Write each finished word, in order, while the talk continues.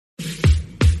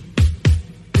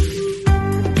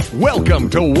Welcome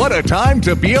to What a Time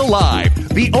to Be Alive,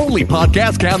 the only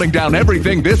podcast counting down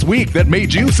everything this week that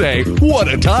made you say, what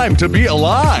a time to be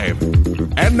alive.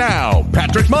 And now,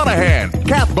 Patrick Monahan,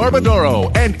 Kath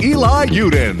Barbadoro, and Eli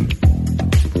Uden.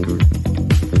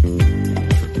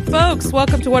 Folks,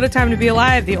 welcome to What a Time to Be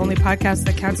Alive, the only podcast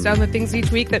that counts down the things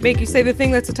each week that make you say the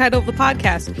thing that's the title of the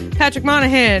podcast. Patrick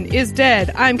Monahan is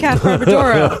dead. I'm Kath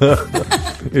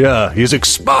Barbadoro. Yeah, he's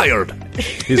expired.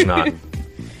 He's not.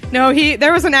 No,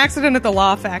 there was an accident at the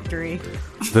Law Factory.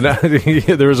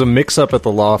 There was a mix-up at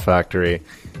the Law Factory,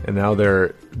 and now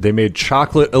they made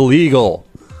chocolate illegal,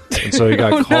 and so he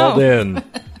got called in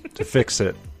to fix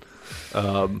it.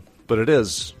 But it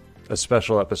is a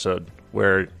special episode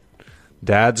where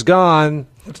Dad's gone.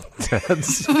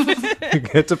 Dad's we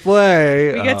get to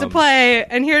play. We get to play,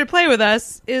 and here to play with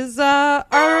us is our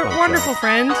wonderful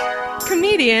friend,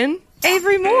 comedian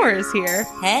Avery Moore is here.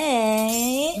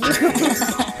 Hey.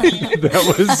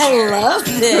 That was. I loved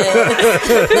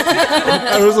it.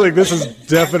 I was like, this is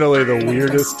definitely the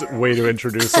weirdest way to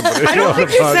introduce somebody. I don't think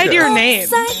you said your name.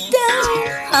 Upside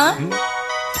down.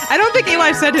 Huh? I don't think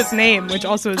Eli said his name, which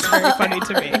also is very funny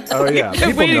to me. Oh, yeah.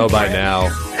 People waiting know for by it. now.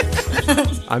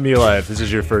 I'm Eli. If this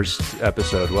is your first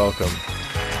episode, welcome.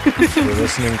 We're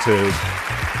listening to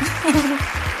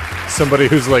somebody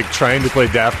who's like trying to play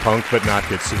Daft Punk but not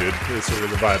get sued. Is sort of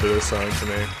the vibe of this song to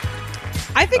me.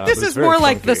 I think this but it's is very more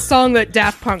like the funky. song that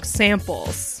Daft Punk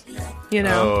samples, you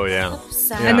know? Oh, yeah.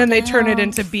 Upside And then they turn it down.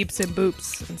 into beeps and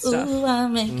boops and stuff. Ooh,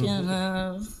 I'm making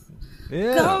love.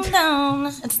 Yeah. Go down.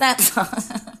 It's that song.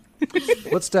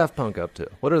 What's Daft Punk up to?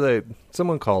 What are they?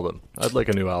 Someone call them. I'd like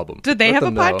a new album. Did they Let have a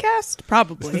them know. podcast?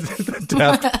 Probably.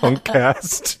 Daft Punk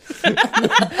cast.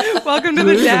 Welcome to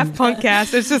the Daft Punk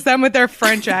cast. It's just them with their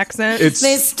French accent. It's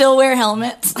They still wear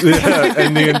helmets. yeah,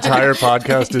 and the entire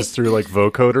podcast is through like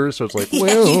vocoders, so it's like You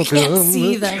can't welcome.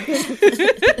 see them.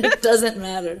 It doesn't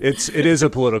matter. It is a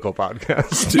political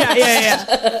podcast.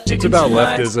 yeah. It's about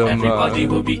leftism. Everybody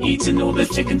will be eating all the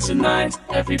chicken tonight.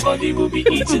 Everybody will be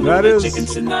eating all That the is- chicken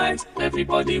tonight.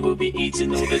 Everybody will be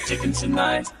eating all the chicken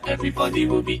tonight. Everybody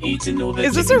will be eating all the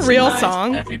Is this chicken a real tonight.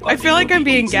 song? Everybody I feel like will I'm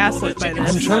be being eating all the gaslit by chicken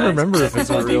this. I'm trying to remember if it's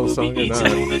a Everybody real will song be or eating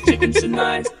not. all the chicken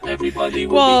tonight. Everybody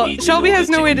will Well, be eating Shelby all has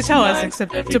the no way to chicken tell us tonight.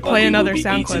 except to Everybody play will another be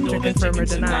sound eating clip to all the confirm or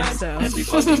chicken deny, tonight. so.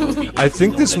 Everybody will be I think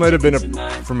eating this all might have been the chicken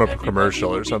tonight. from a Everybody commercial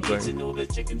or will be something. eating all the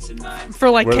chicken tonight. For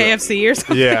like Where the- KFC or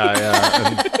something.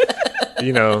 Yeah.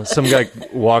 And, some guy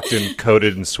walked in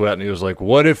coated in sweat, and he was like,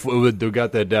 "What if we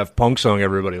got that Daft Punk song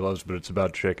everybody loves, but it's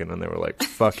about chicken?" And they were like,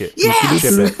 "Fuck it, Yes!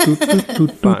 ship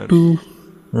it." Fine.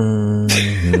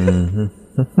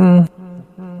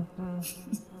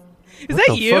 Is that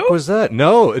The you? fuck was that?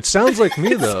 No, it sounds like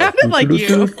me though. Sounded like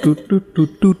you.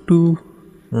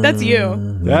 That's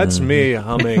you. That's me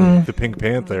humming the Pink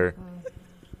Panther.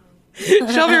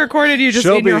 Shelby recorded you just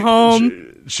in your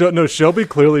home. Shelby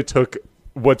clearly took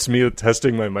what's me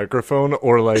testing my microphone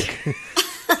or like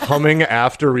humming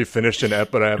after we finished an ep,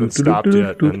 but I haven't stopped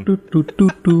yet. And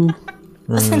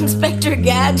Inspector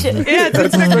Gadget. Yeah, it's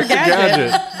Inspector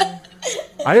Gadget. Gadget.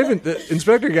 I haven't.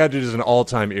 Inspector Gadget is an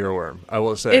all-time earworm. I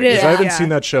will say. It is, 'Cause I haven't yeah. seen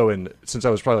that show since I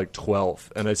was probably like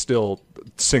 12, and I still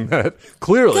sing that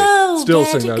clearly. Go, still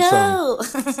Gadget, sing that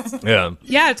song. go. Yeah,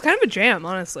 Yeah, it's kind of a jam,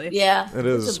 honestly. Yeah, It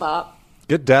it's is. a bop.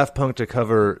 get Daft Punk to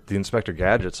cover the Inspector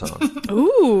Gadget song.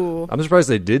 Ooh. I'm surprised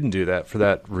they didn't do that for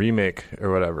that remake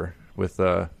or whatever with.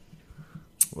 I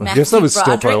Matthew guess that was still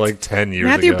Broderick. probably like 10 years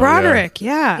Matthew ago. Broderick,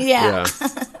 yeah. Yeah. Yeah.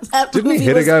 That Didn't he movie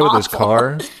hit a was guy with his awful.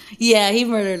 car? Yeah, he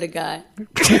murdered a guy.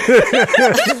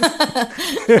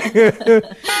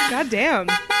 God damn.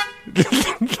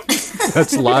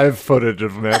 That's live footage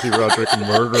of Matthew Broderick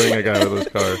murdering a guy with his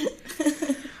car.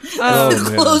 Oh,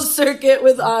 man. Closed circuit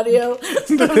with audio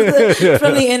from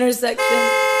the intersection.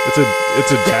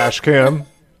 It's a dash cam.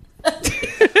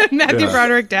 Matthew Yeah.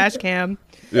 Broderick dash cam.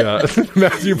 Yeah,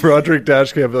 Matthew Broderick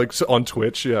dash cam, like on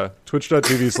Twitch. Yeah,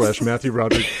 twitch.tv/Matthew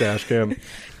Broderick dash cam.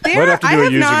 Might have to do a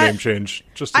username change.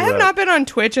 Just I have not been on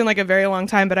Twitch in like a very long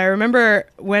time, but I remember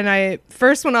when I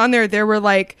first went on there were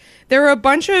a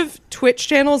bunch of Twitch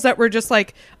channels that were just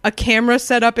like a camera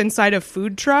set up inside a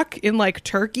food truck in like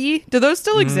Turkey. Do those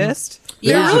still exist?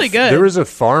 Yeah. They're really good. There was a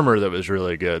farmer that was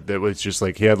really good. That was just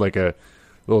like he had like a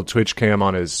little Twitch cam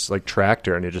on his like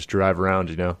tractor, and he just drive around.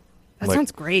 that like,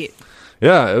 sounds great.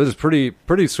 Yeah, it was pretty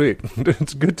sweet.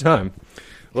 It's a good time.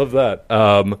 Love that.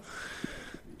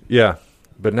 Yeah,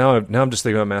 but now I'm just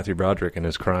thinking about Matthew Broderick and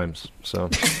his crimes.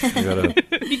 So I gotta,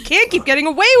 You can't keep getting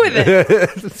away with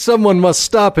it. someone must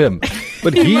stop him.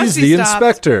 But He he's must be the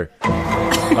stopped. inspector.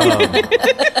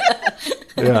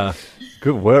 Yeah,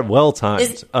 good. Well timed.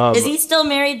 Is he still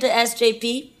married to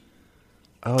SJP?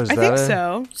 Oh, is I that think it?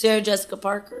 so. Sarah Jessica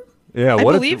Parker. Yeah, I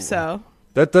what believe so.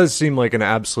 That does seem like an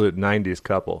absolute 90s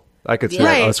couple. I could see Yeah.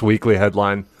 that Right. Us Weekly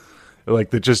headline.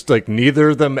 Like, that just, like, neither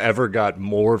of them ever got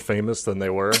more famous than they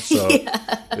were. So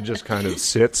it just kind of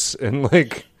sits and,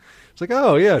 like, it's like,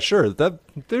 oh, yeah, sure.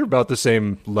 They're about the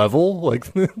same level. Like,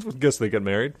 I guess they get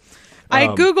married. I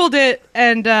Googled it,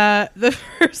 and the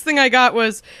first thing I got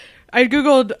was I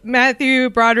Googled Matthew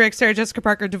Broderick, Sarah Jessica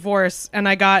Parker divorce, and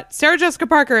I got Sarah Jessica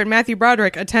Parker and Matthew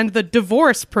Broderick attend the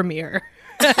divorce premiere.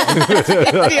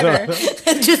 Theater.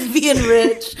 Just being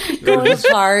rich, going to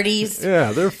parties.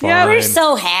 Yeah, they're fine. Yeah, We're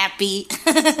so happy.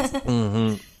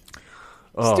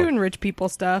 Just doing rich people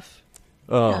stuff.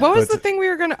 Oh, What was but- the thing we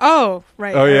were gonna? Oh,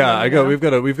 right. Oh yeah, remember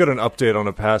now. we've got an update on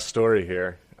a past story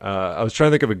here. I was trying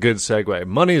to think of a good segue.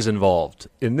 Money's involved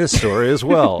in this story as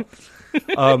well.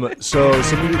 So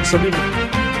somebody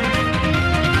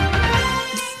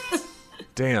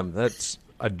damn, that's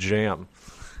a jam,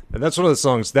 and that's one of the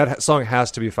songs. That song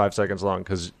has to be 5 seconds long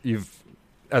because you've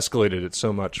escalated it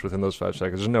so much within those 5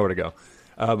 seconds. There's nowhere to go.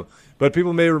 But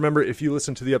people may remember if you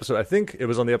listen to the episode. I think it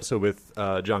was on the episode with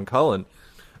John Cullen.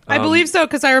 I believe so,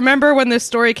 because I remember when this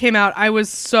story came out, I was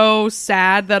so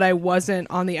sad that I wasn't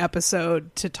on the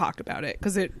episode to talk about it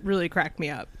because it really cracked me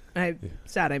up. I'm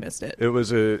sad I missed it. It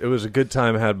was a good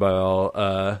time had by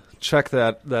all. Check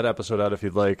that episode out if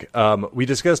you'd like. We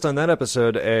discussed on that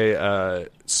episode a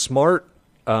smart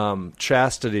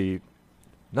chastity,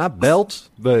 not belt,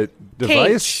 but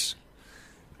device.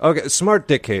 Okay, smart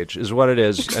dick cage is what it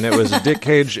is, and it was a dick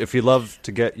cage if you love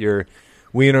to get your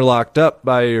wiener locked up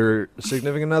by your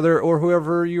significant other or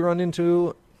whoever you run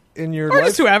into in your Or life.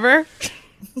 just whoever.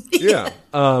 Yeah.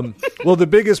 Well, the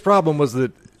biggest problem was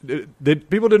that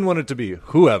people didn't want it to be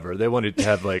whoever. They wanted to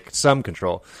have like some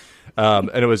control.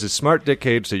 And it was a smart dick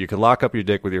cage so you could lock up your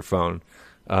dick with your phone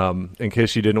in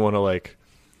case you didn't want to like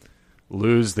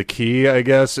lose the key, I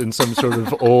guess, in some sort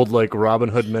of old like Robin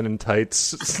Hood Men in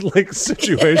Tights like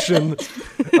situation.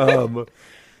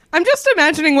 I'm just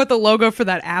imagining what the logo for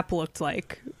that app looked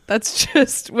like. That's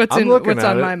just what's I'm looking what's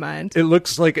at on it. my mind. It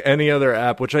looks like any other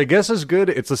app, which I guess is good.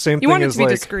 It's the same You thing want it as to be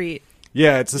like discreet.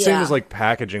 yeah, it's the same Yeah. as like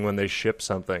packaging when they ship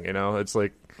something. You know, it's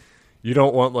like you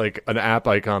don't want like an app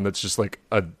icon that's just like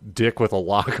a dick with a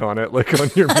lock on it, like on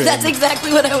your. main- That's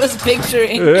exactly what I was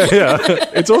picturing. yeah.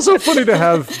 It's also funny to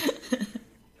have.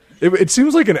 It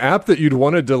seems like an app that you'd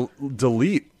want to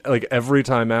delete like every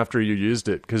time after you used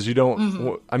it because you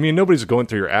don't. I mean, nobody's going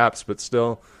through your apps, but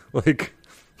still, like,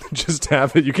 just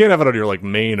have it. You can't have it on your like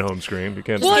main home screen. You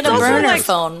can't. Well, Get it's a also burner like-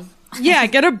 phone. Yeah,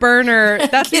 get a burner.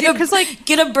 That's because like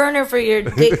Get a burner for your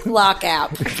dick lock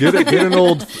app. Get an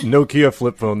old Nokia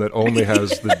flip phone that only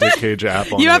has the dick cage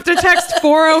app on it. you have to text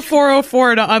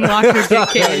 40404 to unlock your dick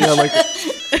cage. Yeah, like,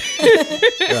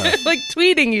 Like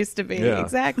tweeting used to be. Yeah.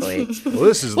 Exactly. well,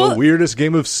 this is the weirdest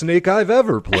game of Snake I've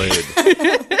ever played.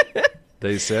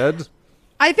 They said.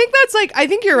 I think that's like, I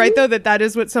think you're right though that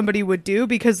is what somebody would do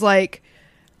because like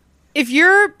if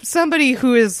you're somebody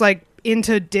who is like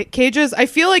into dick cages, I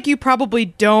feel like you probably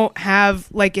don't have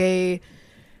like a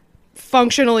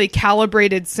functionally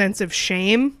calibrated sense of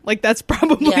shame. Like that's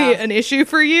probably Yeah. an issue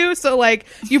for you. So like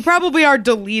you probably are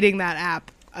deleting that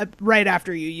app right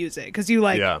after you use it because you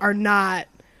like Yeah. are not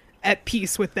at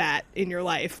peace with that in your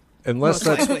life. Unless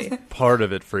Most that's likely. part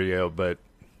of it for you, but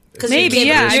 'Cause Maybe, your kid-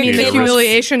 yeah. I your mean, the kid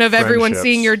humiliation of everyone friendships.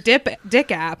 seeing your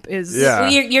dick app is Yeah. Well,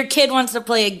 your kid wants to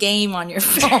play a game on your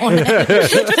phone,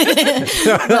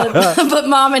 but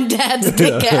mom and dad's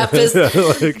dick app is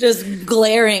just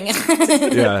glaring.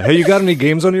 yeah. Hey, you got any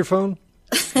games on your phone?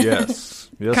 Yes.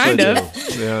 Yes, Kind I of.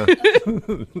 do. Yeah.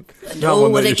 Know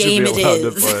what a you should game be it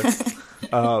allowed is. to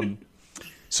play.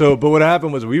 So, but what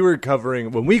happened was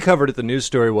when we covered it, the news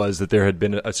story was that there had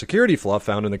been a security flaw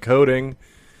found in the coding,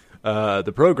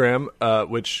 the program,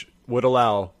 which would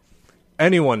allow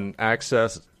anyone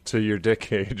access to your dick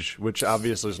cage, which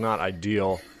obviously is not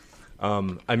ideal.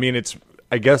 I mean,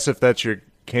 I guess if that's your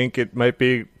kink, it might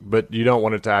be, but you don't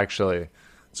want it to actually.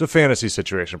 It's a fantasy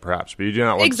situation, perhaps, but you do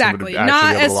not want exactly someone to not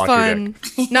actually be as able to lock your fun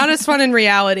dick. not as fun in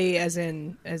reality as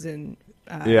in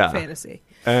Yeah. fantasy.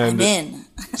 And I'm in.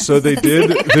 so they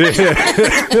did.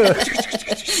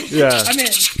 Yeah, I'm in.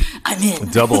 I'm in.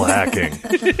 double hacking.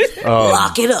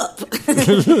 Lock it up.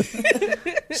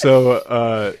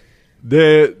 So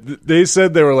they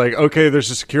said they were like, okay, there's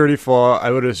a security flaw. I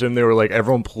would assume they were like,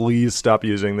 everyone, please stop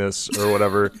using this or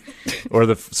whatever, or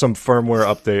some firmware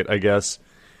update, I guess.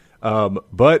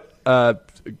 But I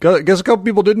guess a couple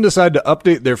people didn't decide to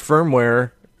update their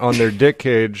firmware on their dick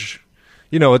cage.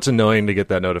 You know, it's annoying to get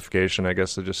that notification. I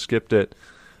guess they just skipped it.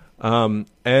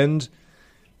 And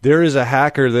there is a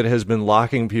hacker that has been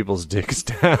locking people's dicks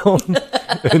down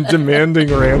and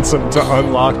demanding ransom to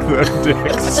unlock their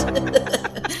dicks.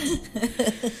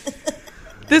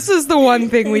 This is the one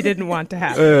thing we didn't want to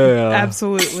happen.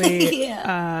 Absolutely.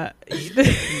 Yeah.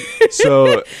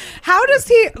 So How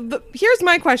does here's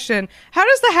my question. How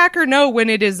does the hacker know when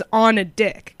it is on a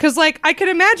dick? Because, like, I could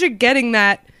imagine getting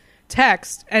that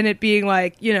text and it being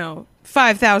like,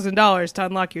 $5,000 to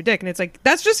unlock your dick. And it's like,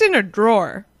 that's just in a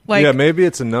drawer. Like, yeah, maybe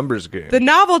it's a numbers game. the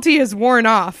novelty is worn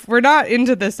off. We're not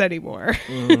into this anymore.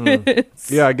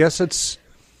 Yeah, I guess it's...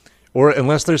 Or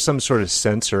unless there's some sort of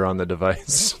sensor on the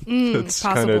device. It's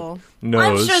kind possible. of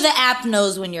knows. I'm sure the app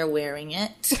knows when you're wearing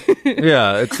it.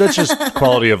 Yeah, that's just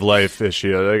quality of life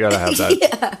issue. They gotta have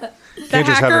that. Can't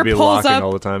just have it be locking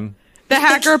all the time. The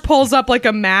hacker pulls up like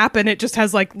a map and it just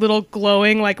has like little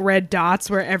glowing like red dots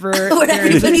wherever there's a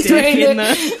everybody's dick wearing in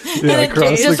it. the...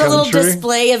 Across Just the a little country.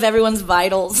 display of everyone's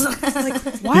vitals.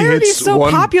 Why He are these hits so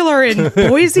one- popular in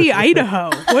Boise, Idaho?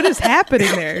 What is happening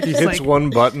there? He Just hits like, one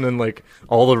button and like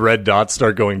all the red dots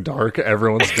start going dark.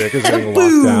 Everyone's dick is getting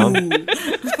locked down.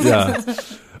 Yeah.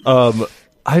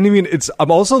 I mean,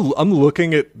 I'm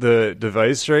looking at the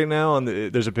device right now.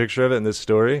 There's a picture of it in this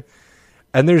story,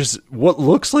 and there's what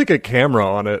looks like a camera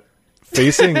on it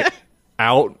facing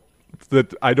out.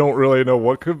 That I don't really know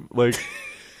what could like.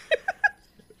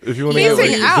 If you want to get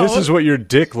Facing like, this out? is what your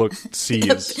dick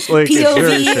sees. Like it's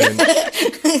very strange.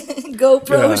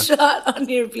 GoPro Yeah. shot on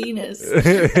your penis. So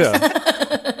they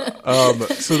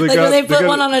Like got when they they put got-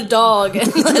 one on a dog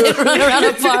and let it run around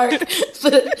a park.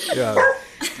 Yeah.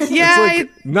 yeah, It's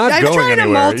like not I'm going trying to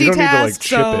anywhere. You don't need to like multitask,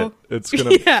 chip so... it. It's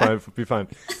gonna be fine.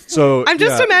 So I'm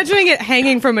just yeah. imagining it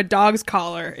hanging from a dog's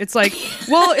collar. It's like,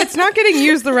 well, it's not getting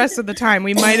used the rest of the time.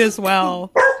 We might as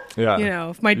well, Yeah.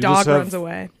 if my You dog just have- runs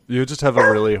away. You just have a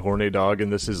really horny dog,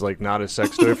 and this is like not a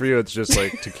sex toy for you. It's just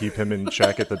like to keep him in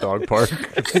check at the dog park.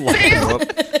 Lock him up.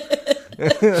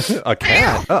 A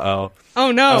cat. Oh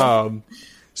no.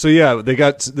 So yeah, they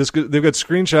got this. They've got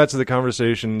screenshots of the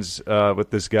conversations with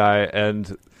this guy,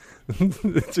 and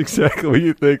it's exactly what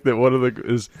you think. That one of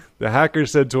the hacker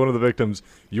said to one of the victims,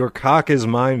 "Your cock is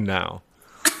mine now,"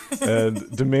 and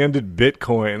demanded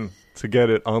Bitcoin to get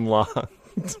it unlocked.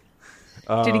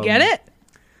 Did he get it?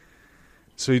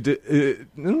 So he did.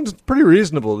 It's pretty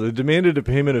reasonable. They demanded a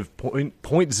payment of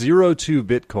 0.02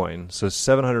 Bitcoin, so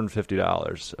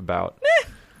 $750 about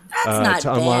That's to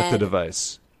not unlock bad. the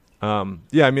device.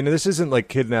 Yeah, I mean, this isn't like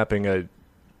kidnapping a,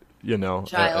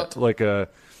 Child. like a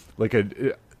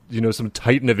some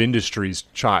Titan of Industries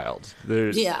child.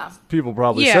 There's people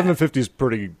probably Yeah. 750 is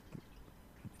pretty.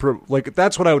 Like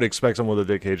that's what I would expect someone with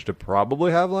a dick cage to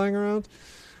probably have lying around.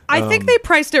 I think they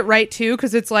priced it right too,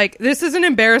 because it's like this is an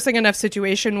embarrassing enough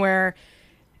situation where,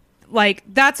 like,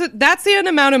 that's the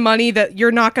amount of money that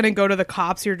you're not going to go to the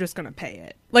cops. You're just going to pay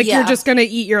it. Like Yeah. you're just going to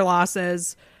eat your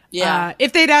losses. Yeah.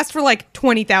 If they'd asked for like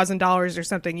 $20,000 or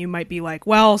something, you might be like,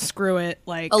 well, screw it.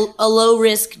 Like A low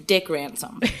risk dick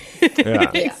ransom.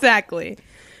 Yeah. exactly.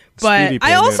 But Speedy I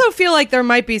payment. also feel like there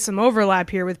might be some overlap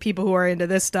here with people who are into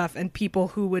this stuff and people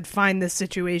who would find this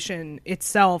situation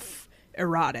itself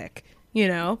erotic,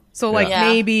 So like Yeah.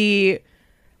 maybe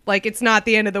like it's not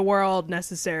the end of the world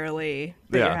necessarily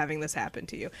that Yeah. you're having this happen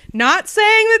to you. Not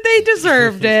saying that they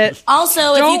deserved it.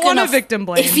 Also, Don't if you can wanna victim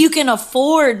blame. if you can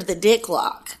afford the dick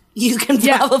lock, you can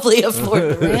Yeah. probably afford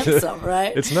the ransom,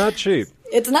 right? It's not cheap.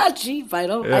 It's not cheap. I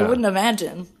Yeah. wouldn't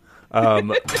imagine.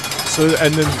 So,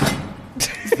 and then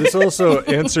this also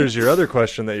answers your other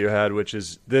question that you had, which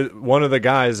is one of the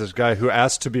guys, this guy who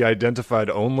asked to be identified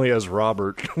only as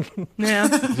Robert. Yeah.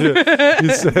 He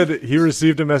said he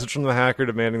received a message from the hacker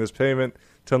demanding this payment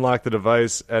to unlock the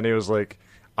device, and he was like,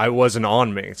 I wasn't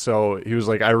on me. So he was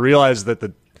like, I realized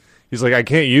that he's like, I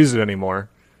can't use it anymore.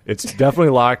 It's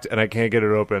definitely locked, and I can't get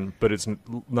it open, but it's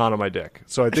not on my dick.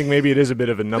 So I think maybe it is a bit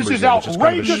of a numbers This is game. It's just kind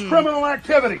of a outrageous criminal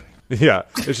activity. Yeah,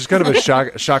 it's just kind of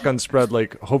a shotgun spread.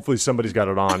 Like, hopefully somebody's got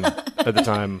it on at the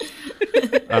time.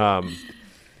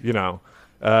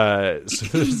 So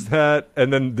there's that.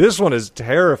 And then this one is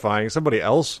terrifying. Somebody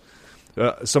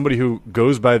who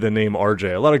goes by the name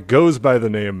RJ. A lot of goes by the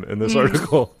name in this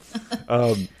article.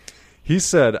 He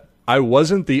said, I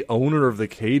wasn't the owner of the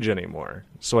cage anymore,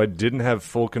 so I didn't have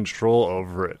full control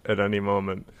over it at any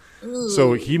moment.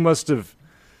 So he must have...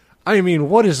 I mean,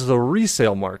 what is the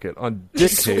resale market on dick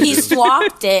He cages?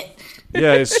 swapped it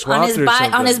Yeah, he swapped or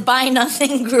something. on his buy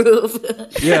nothing groove.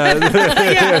 Yeah,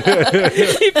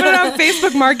 He put it on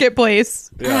Facebook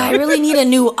Marketplace. I really need a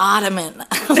new ottoman.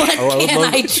 What I would can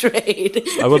love- I trade?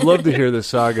 I would love to hear the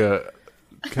saga.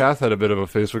 Kath had a bit of a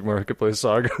Facebook Marketplace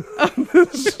saga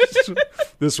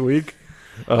this week.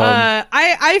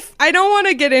 I don't want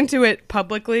to get into it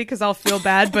publicly because I'll feel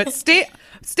bad, but stay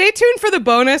tuned for the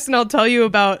bonus, and I'll tell you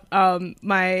about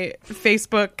my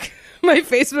Facebook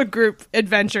group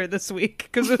adventure this week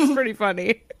because it's pretty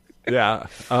funny. Yeah.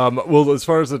 Well, as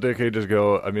far as the dick ages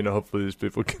go, I mean, hopefully these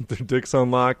people get their dicks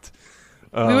unlocked.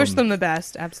 We wish them the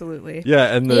best, absolutely.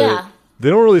 Yeah, and they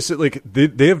don't really sit like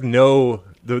they have no.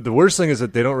 The worst thing is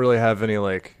that they don't really have any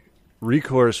like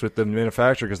recourse with the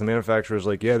manufacturer because the manufacturer is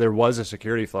like, yeah, there was a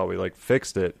security flaw, we like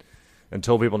fixed it and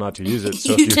told people not to use it.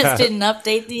 So you just didn't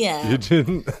update the app. You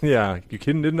didn't. Yeah, you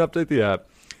didn't update the app.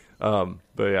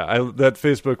 But yeah, that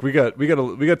Facebook we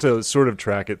got to sort of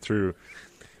track it through.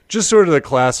 Just sort of the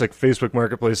classic Facebook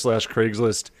Marketplace /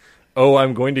 Craigslist. Oh,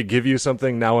 I'm going to give you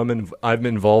something. Now I'm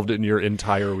involved in your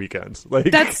entire weekend.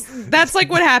 Like that's like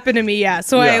what happened to me. Yeah.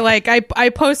 So yeah. I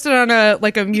posted on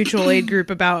a mutual aid group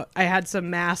about I had some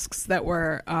masks that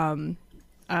were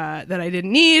that I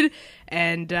didn't need,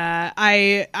 and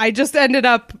I just ended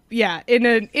up in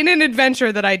an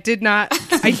adventure that I did not.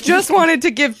 I just wanted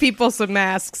to give people some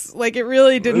masks. Like it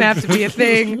really didn't have to be a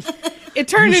thing. It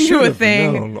turned into a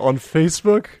thing on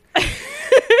Facebook.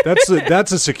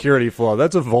 That's a security flaw.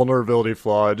 That's a vulnerability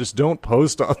flaw. Just don't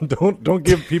post on. Don't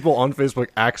give people on Facebook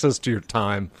access to your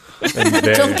time.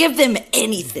 Don't give them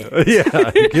anything.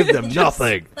 Yeah, give them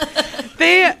nothing.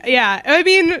 I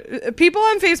mean, people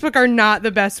on Facebook are not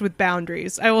the best with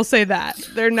boundaries. I will say that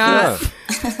they're not. Yeah.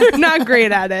 They're not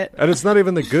great at it. And it's not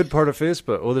even the good part of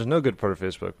Facebook. Well, there's no good part of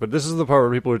Facebook, but this is the part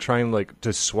where people are trying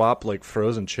to swap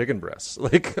frozen chicken breasts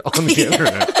on the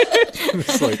internet.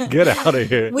 It's like, get out of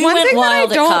here. We went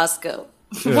wild at Costco.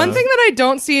 Yeah. One thing that I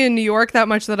don't see in New York that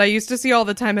much that I used to see all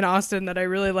the time in Austin that I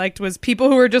really liked was people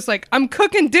who were just like, I'm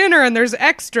cooking dinner and there's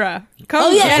extra.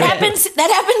 Come that happens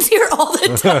here all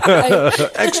the time.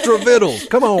 Extra vittles.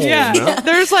 Come on. Yeah. Now.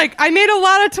 There's I made a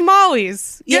lot of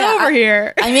tamales. Get over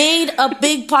here. I made a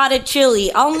big pot of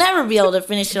chili. I'll never be able to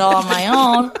finish it all on my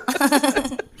own.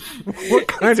 What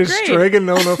kind of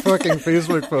Stregonona fucking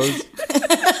Facebook post?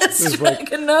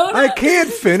 I can't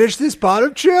finish this pot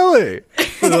of chili.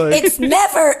 It's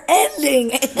never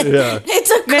ending. Yeah. It's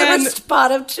a cursed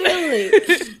pot of chili.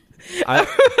 A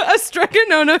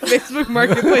Stregonona Facebook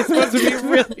Marketplace was would be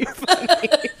really funny.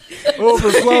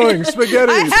 Overflowing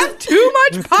spaghetti. I have too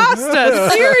much pasta.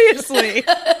 Seriously.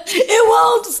 It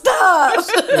won't stop.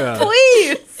 Yeah.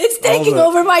 Please. It's taking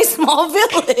over my small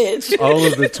village. All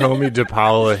of the Tommy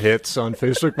DePaola hits on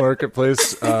Facebook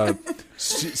Marketplace.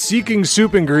 Seeking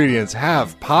soup ingredients.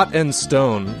 Have pot and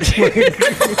stone.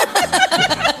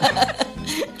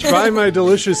 Try my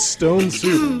delicious stone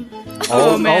soup.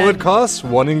 All it costs,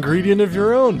 one ingredient of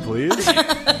your own, please.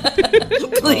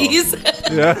 Please.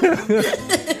 Yeah.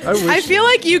 I feel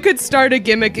like you could start a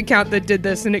gimmick account that did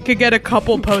this and it could get a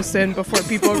couple posts in before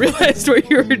people realized what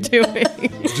you were doing.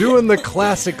 Doing the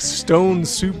classic stone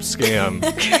soup scam.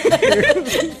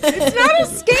 It's not a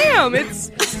scam.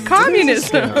 It's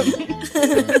communism.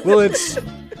 Well,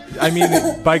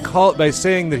 by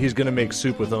saying that he's going to make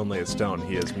soup with only a stone,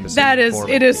 he is misinforming.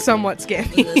 It is somewhat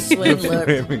scammy.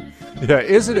 Yeah,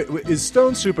 is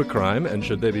stone soup a crime, and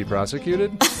should they be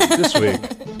prosecuted? This week.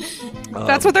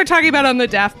 That's what they're talking about on the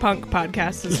Daft Punk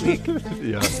podcast this week.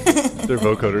 Yeah, their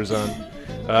vocoders on.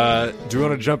 Do you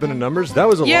want to jump into numbers? That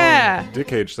was a long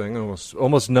dick age thing,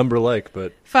 almost number-like,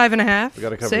 but 5.5. We got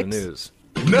to cover 6. the news.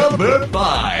 Number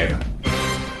 5.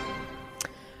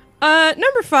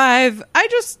 Number 5.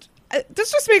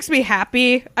 This just makes me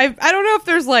happy. I don't know if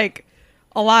there's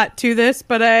a lot to this,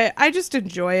 but I just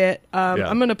enjoy it.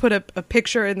 I'm going to put a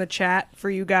picture in the chat for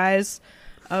you guys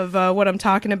of what I'm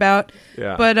talking about.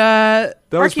 Yeah. But that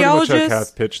was pretty much archaeologists... how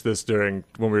Kath pitched this when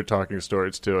we were talking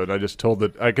stories too, and I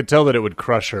could tell that it would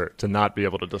crush her to not be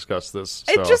able to discuss this.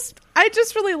 So. I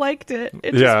just really liked it.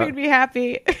 It just made me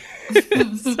happy.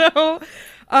 So...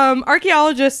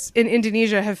 archaeologists in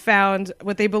Indonesia have found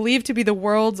what they believe to be the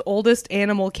world's oldest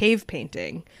animal cave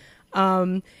painting.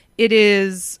 It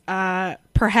is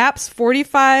perhaps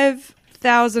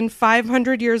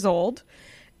 45,500 years old,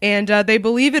 and they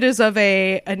believe it is of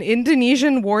an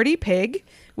Indonesian warty pig,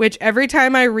 which every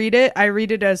time I read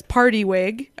it as party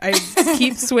wig. I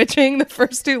keep switching the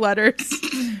first 2 letters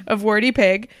of warty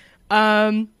pig.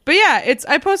 But yeah,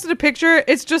 I posted a picture.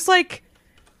 It's just like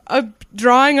a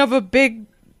drawing of a big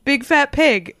fat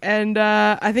pig, and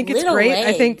I think it's great. Legs.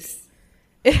 I think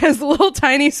it has little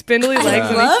tiny spindly legs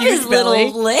and a huge his belly.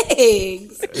 little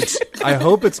legs. I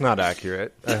hope it's not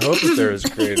accurate. I hope that there is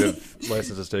creative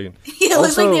licenses taken. It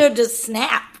looks like they would just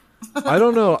snap. I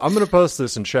don't know. I'm going to post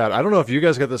this in chat. I don't know if you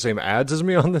guys got the same ads as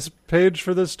me on this page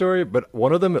for this story, but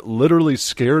one of them literally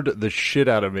scared the shit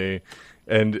out of me.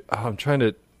 And I'm trying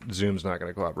to... Zoom's not going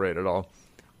to cooperate at all.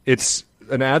 it's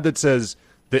an ad that says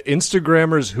the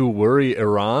Instagrammers who worry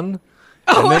Iran.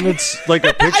 And then it's like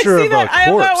a picture of a corpse. I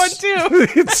have that one too.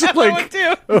 It's like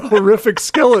a horrific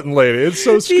skeleton lady. It's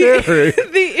so scary.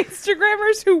 The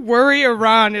Instagrammers who worry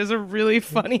Iran is a really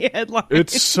funny headline.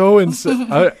 It's so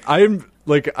insane. I'm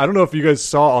like, I don't know if you guys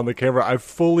saw on the camera. I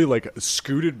fully like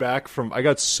scooted back from. I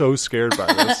got so scared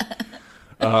by this.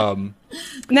 Now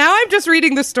I'm just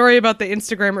reading the story about the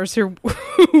Instagrammers who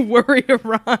worry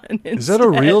Iran. Is that a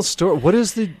real story? What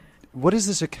is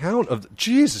this account of?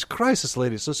 Jesus Christ, this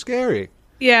lady is so scary.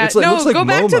 Yeah, it's like, no, looks like go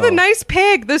back to Momo. the nice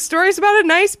pig. The story's about a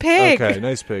nice pig. Okay,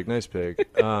 nice pig.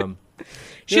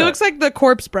 She yeah. looks like the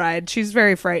corpse bride. She's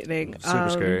very frightening. Super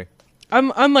scary.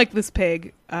 Unlike this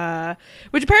pig,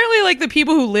 which apparently like the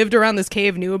people who lived around this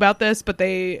cave knew about this, but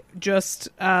they just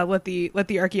let the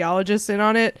archaeologists in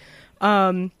on it.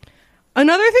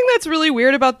 Another thing that's really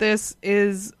weird about this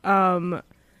is okay,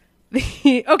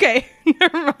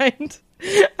 never mind.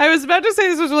 I was about to say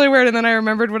this was really weird, and then I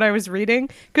remembered what I was reading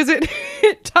because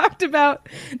it talked about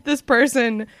this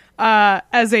person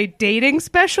as a dating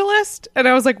specialist, and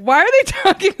I was like, why are they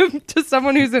talking to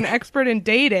someone who's an expert in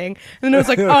dating? And then I was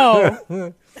like,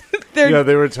 oh,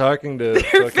 they were talking to.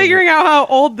 They're figuring out how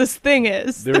old this thing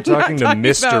is. They were talking to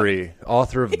Mystery,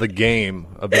 author of The Game,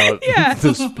 about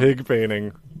this pig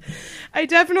painting. I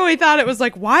definitely thought it was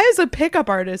like, why is a pickup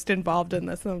artist involved in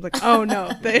this? And I was like, oh no,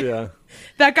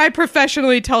 that guy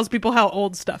professionally tells people how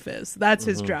old stuff is. That's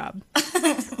his job.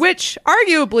 Which,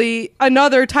 arguably,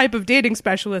 another type of dating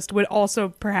specialist would also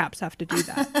perhaps have to do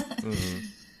that.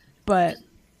 But,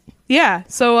 yeah.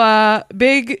 So,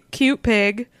 big, cute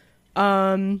pig. There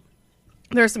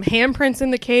are some handprints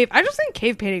in the cave. I just think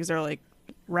cave paintings are, like,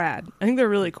 rad. I think they're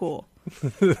really cool.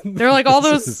 They're like all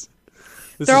those...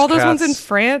 They're all those ones in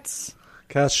France.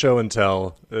 Cass Show and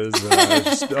Tell is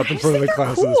just up in front of the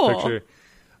class in this picture.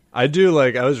 I do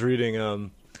like. I was reading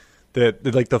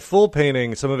that like the full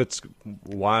painting. Some of it's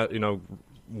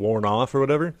worn off or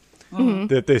whatever.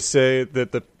 That they say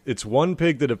that it's one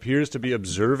pig that appears to be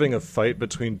observing a fight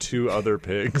between two other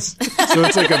pigs. So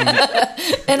it's like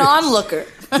an onlooker.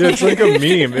 Yeah, it's like a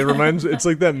meme. It's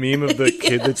like that meme of the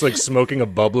kid that's like smoking a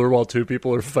bubbler while two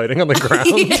people are fighting on the ground.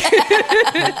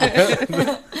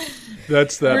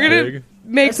 That's that We're gonna pig.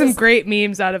 Make some great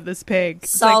memes out of this pig.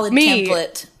 It's Solid like, me.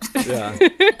 template.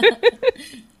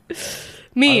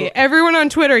 Yeah. Everyone on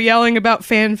Twitter yelling about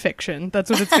fan fiction. That's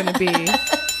what it's going to be.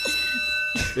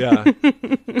 Yeah.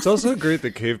 It's also great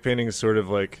that cave paintings sort of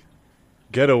like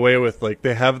get away with like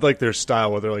they have like their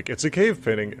style where they're like it's a cave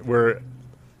painting where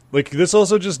like this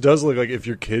also just does look like if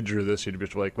your kid drew this you'd be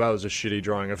like wow it's a shitty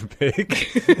drawing of a pig.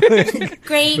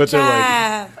 Great but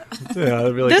job.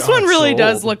 They'd be like, This one it's really so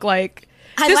does old. look like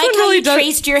I this like one how really you does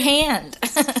traced your hand.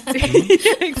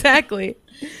 exactly.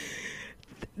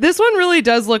 This one really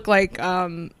does look like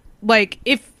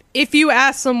if you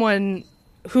ask someone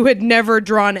who had never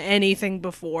drawn anything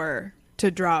before to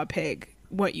draw a pig,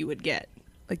 what you would get.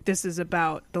 Like this is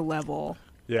about the level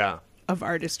of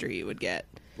artistry you would get.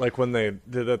 Like when they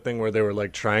did that thing where they were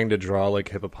like trying to draw like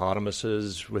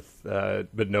hippopotamuses with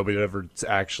but nobody had ever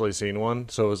actually seen one.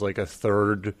 So it was like a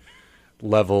third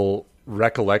level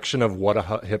recollection of what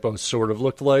a hippo sort of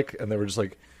looked like, and they were just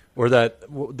like, or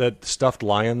that stuffed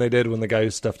lion they did when the guy who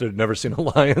stuffed it had never seen a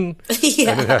lion,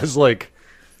 Yeah. and it has like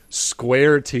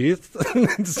square teeth.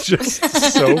 It's just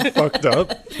so fucked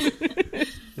up.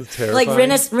 It's terrifying.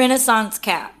 Like Renaissance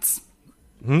cats.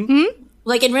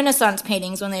 Like in Renaissance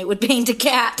paintings when they would paint a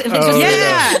cat and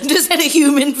it just had a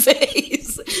human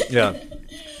face. Yeah.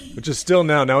 Which is still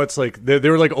now it's like they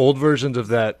were like old versions of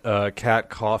that cat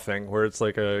coughing where it's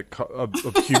like a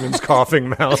human's coughing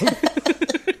mouth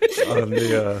on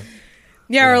the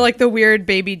or like the weird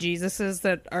baby Jesuses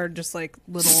that are just like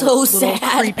little sad.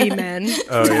 creepy men.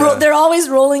 They're always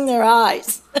rolling their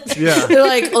eyes. yeah. They're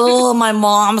like, oh, my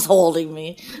mom's holding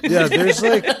me. Yeah, there's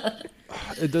like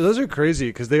those are crazy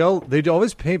because they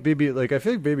always paint baby like I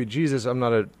feel like baby Jesus. I'm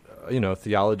not a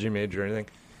theology major or anything.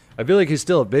 I feel like he's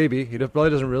still a baby. He probably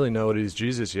doesn't really know what he's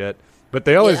Jesus yet. But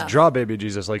they always draw baby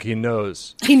Jesus like he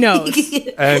knows. He knows.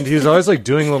 And he's always like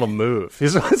doing a little move.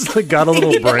 He's always like got a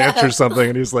little branch or something,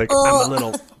 and he's like, I'm a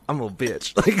little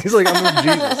bitch. Like he's like, I'm little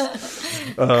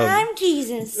Jesus. I'm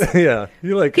Jesus. Yeah,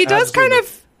 he like He does kind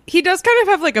of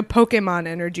have like a Pokemon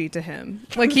energy to him.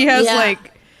 Like he has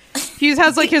he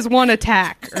has like his one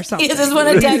attack or something. He has his one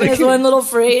attack and his one little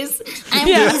phrase.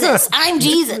 Jesus. I'm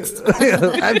Jesus.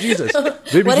 I'm Jesus.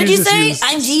 Baby What did you Jesus say? used-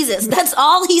 I'm Jesus. That's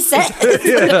all he said.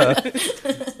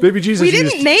 Baby Jesus. We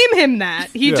didn't used, name him that.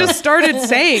 He just started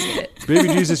saying it. Baby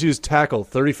Jesus used tackle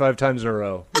 35 times in a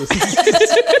row.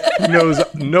 He knows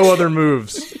no other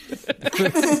moves.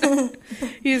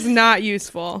 He's not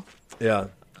useful. Yeah.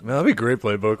 Man, that'd be great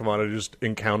playing Pokemon. I just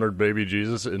encountered baby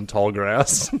Jesus in tall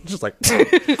grass. Just like,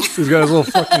 he's got his little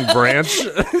fucking branch.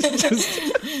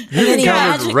 You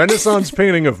encountered Renaissance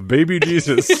painting of baby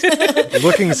Jesus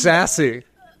looking sassy.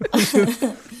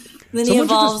 Then he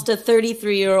evolves to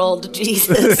 33-year-old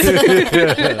Jesus.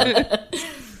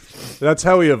 That's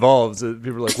how he evolves.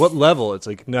 People are like, what level? It's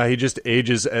like, no, he just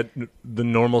ages at the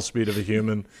normal speed of a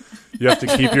human. You have to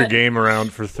keep your game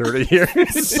around for 30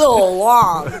 years. So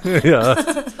long.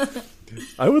 Yeah.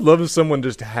 I would love if someone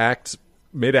just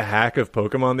made a hack of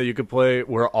Pokemon that you could play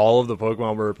where all of the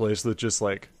Pokemon were replaced with just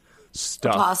like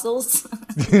stuff. Apostles.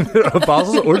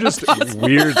 Apostles or just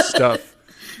weird stuff.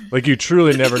 Like you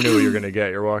truly never knew what you were going to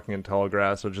get. You're walking in tall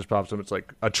grass, so it just pops up. It's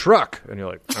like a truck. And you're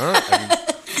like, all right, I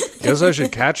guess I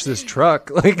should catch this truck.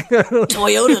 Like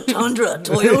Toyota Tundra.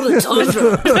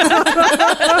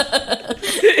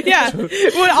 Yeah.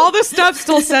 When all the stuff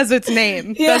still says its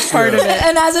name. Yeah. That's part of it.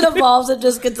 And as it evolves, it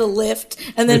just gets a lift,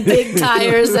 and then big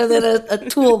tires, and then a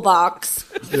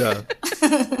toolbox. Yeah.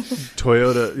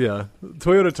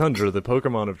 Toyota Tundra, the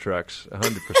Pokemon of trucks,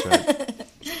 100%.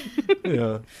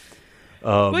 Yeah.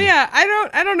 Well, yeah,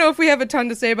 I don't know if we have a ton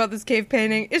to say about this cave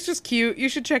painting. It's just cute. You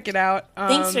should check it out.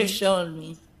 Thanks for showing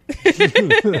me.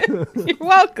 You're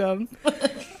welcome.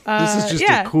 This is just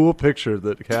a cool picture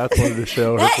that Kath wanted to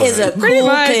show. That is a cool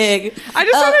pig. I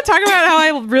just want to talk about how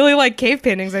I really like cave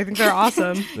paintings. I think they're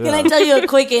awesome. Yeah. Can I tell you a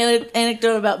quick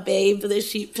anecdote about Babe, the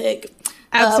sheep pig?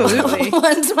 Absolutely.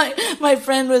 Once my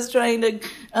friend was trying to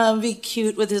be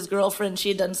cute with his girlfriend. She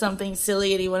had done something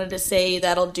silly, and he wanted to say,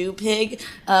 "That'll do, pig,"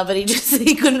 but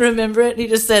he couldn't remember it. And he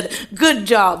just said, "Good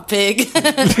job, pig."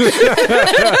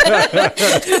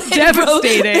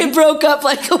 Devastating. It broke up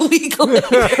like a week later.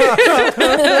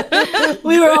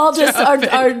 We were all just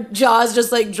our jaws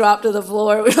just like dropped to the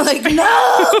floor. We were like,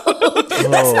 "No,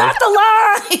 that's not the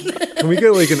line." Can we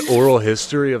get like an oral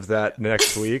history of that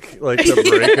next week? Like the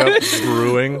breakup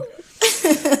brewing?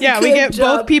 Yeah, we get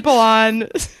both people on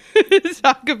to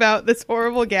talk about this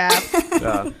horrible gap.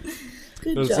 Yeah.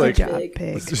 Good job,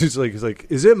 pig. He's like,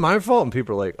 is it my fault? And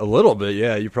people are like, a little bit,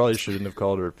 yeah. You probably shouldn't have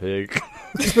called her a pig.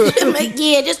 Like,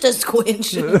 yeah, just a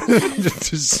squinch.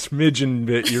 Just a smidgen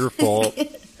bit your fault.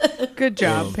 Good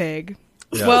job, pig.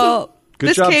 Yeah. Well, Good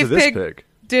this job cave to this pig pig.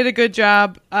 did a good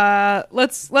job.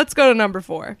 Let's go to number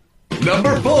 4.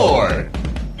 Number 4.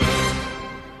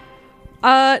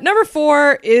 Number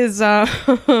 4 is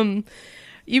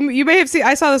you may have seen.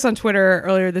 I saw this on Twitter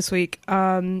earlier this week.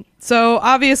 So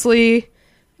obviously,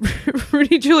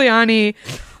 Rudy Giuliani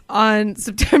on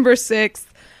September 6th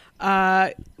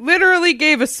literally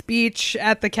gave a speech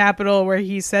at the Capitol where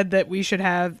he said that we should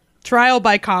have trial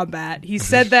by combat. He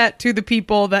said that to the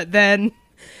people that then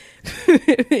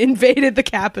invaded the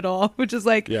Capitol, which is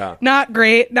like not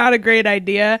great, not a great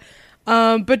idea.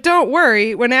 But don't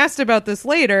worry. When asked about this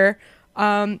later,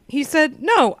 he said,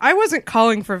 "No, I wasn't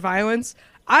calling for violence.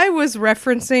 I was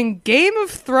referencing Game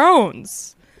of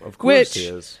Thrones." Of course he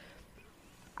is.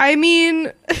 I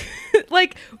mean,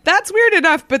 like, that's weird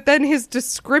enough, but then his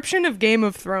description of Game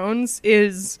of Thrones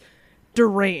is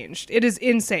deranged. It is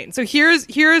insane. So here's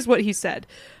what he said.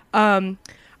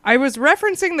 I was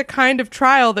referencing the kind of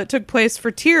trial that took place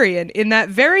for Tyrion in that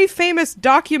very famous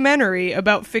documentary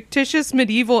about fictitious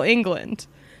medieval England,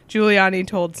 Giuliani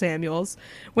told Samuels.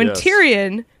 When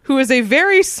Tyrion, who is a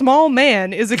very small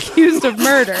man, is accused of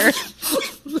murder,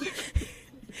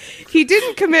 he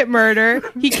didn't commit murder,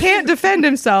 he can't defend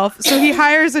himself, so he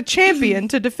hires a champion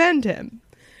to defend him.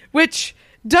 Which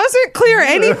doesn't clear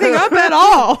anything up at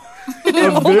all.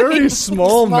 A very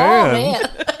small man.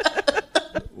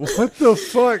 What the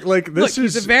fuck? Like, this Look,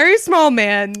 he's a very small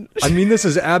man. I mean, this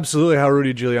is absolutely how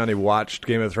Rudy Giuliani watched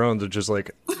Game of Thrones. It's just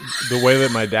like the way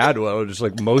that my dad would, just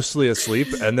like mostly asleep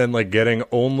and then like getting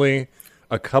only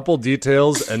a couple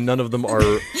details, and none of them are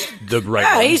the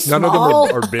right ones. He's None small. of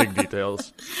them are big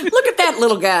details. Look at that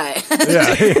little guy.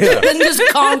 Yeah. And just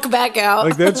conk back out.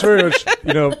 Like, that's very much,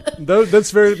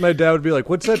 that's very, my dad would be like,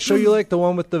 "What's that show you like? The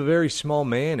one with the very small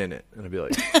man in it?" And I'd be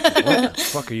like, "What the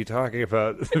fuck are you talking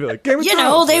about?" I'd be like, "Game of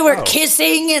Thrones." They were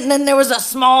kissing, and then there was a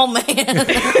small man.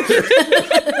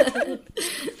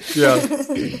 Yeah.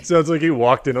 Sounds like he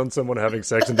walked in on someone having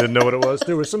sex and didn't know what it was.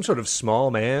 There was some sort of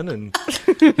small man, and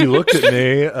he looked at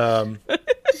me.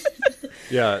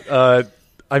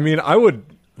 I mean, I would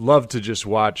love to just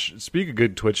watch, speak of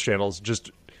good Twitch channels,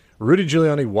 just Rudy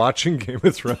Giuliani watching Game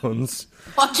of Thrones.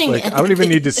 Watching like, it. I don't even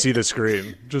need to see the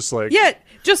screen. Just like... Yeah,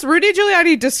 just Rudy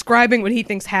Giuliani describing what he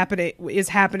thinks is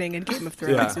happening in Game of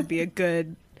Thrones would be a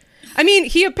good... I mean,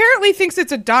 he apparently thinks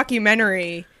it's a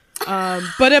documentary.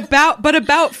 but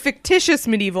about fictitious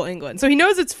medieval England. So he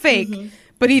knows it's fake,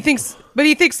 but he thinks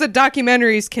that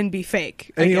documentaries can be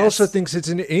fake. And I he guess. also thinks it's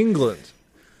in England,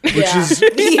 which Yeah. is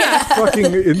Yeah.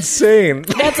 fucking insane.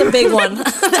 That's a big one.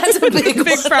 That's a big one.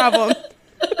 big problem.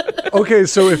 Okay,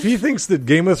 so if he thinks that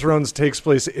Game of Thrones takes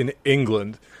place in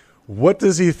England, what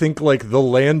does he think like the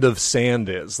land of sand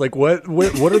is? Like what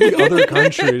are the other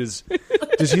countries?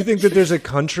 Does he think that there's a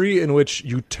country in which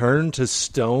you turn to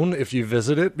stone if you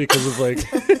visit it because of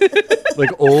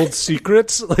like old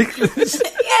secrets? Like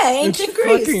Yeah, ancient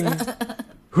Greece.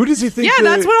 who does he think? Yeah,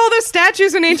 that's what all the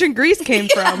statues in ancient Greece came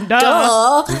from.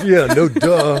 Duh. Yeah, no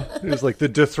duh. It was like the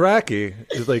Dothraki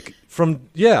is like from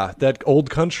that old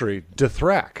country,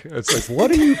 Dothrak. It's like, what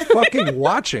are you fucking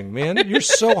watching, man? You're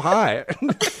so high.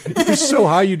 You're so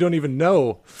high you don't even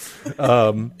know.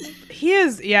 He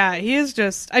is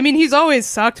just, I mean, he's always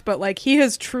sucked, but like he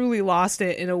has truly lost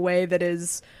it in a way that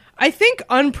is, I think,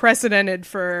 unprecedented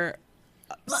for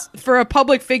a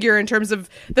public figure in terms of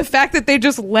the fact that they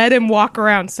just let him walk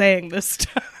around saying this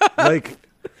stuff. Like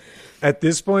at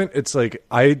this point, it's like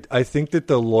I think that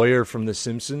the lawyer from The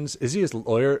Simpsons, is he a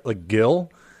lawyer? Like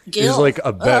Gil? Gil. Is like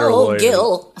a better lawyer.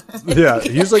 Gil. Yeah,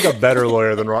 he's like a better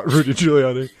lawyer than Rudy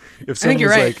Giuliani. If someone you're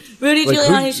was right. like Rudy like,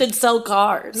 Giuliani should sell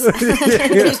cars.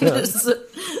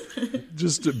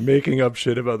 just making up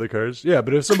shit about the cars. Yeah,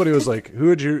 but if somebody was like, "Who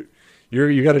would you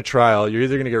got a trial? You're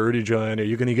either gonna get Rudy Giuliani or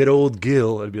you're gonna get old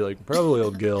Gil." I'd be like, probably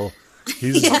old Gil.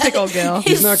 He's I'll take old Gil.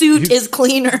 His not- suit he's- is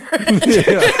cleaner.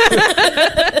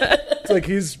 It's like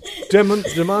he's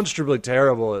demonstrably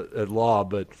terrible at law,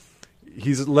 but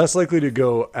he's less likely to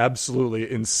go absolutely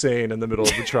insane in the middle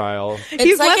of the trial.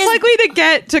 He's like less his- likely to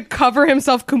get to cover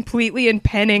himself completely in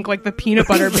pen ink like the peanut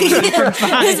butter baby from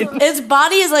Vine. His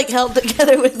body is like held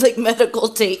together with like medical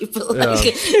tape. Like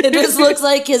it just looks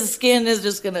like his skin is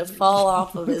just gonna fall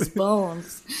off of his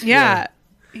bones. Yeah.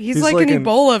 He's like like an an-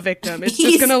 Ebola victim. It's just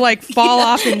He's- gonna like fall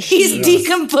off in He's sheets.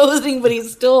 decomposing, but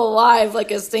he's still alive like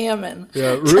a salmon.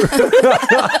 Yeah,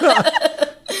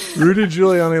 Rudy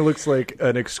Giuliani looks like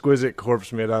an exquisite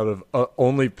corpse made out of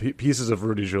only pieces of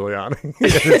Rudy Giuliani. And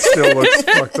it still looks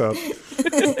fucked up.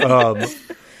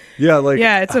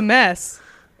 Yeah, it's a mess.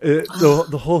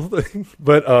 The whole thing.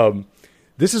 But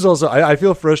this is also I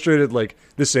feel frustrated like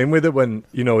the same way that when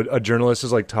a journalist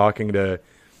is like talking to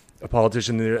a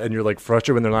politician and you're like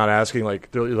frustrated when they're not asking, like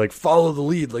they're like follow the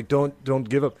lead, like don't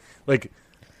give up. Like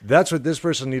that's what this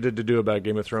person needed to do about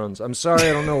Game of Thrones. I'm sorry,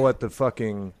 I don't know what the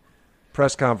fucking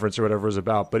press conference or whatever is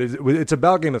about, but it's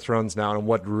about Game of Thrones now and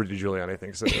what Rudy Giuliani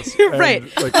thinks it is. Right.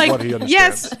 And, like what he understands.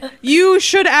 Yes, you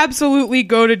should absolutely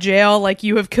go to jail. Like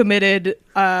you have committed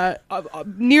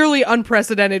nearly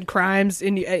unprecedented crimes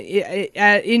in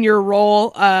your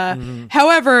role.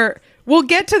 However, we'll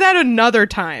get to that another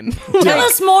time. Tell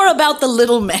us more about the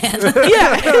little man.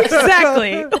 Yeah,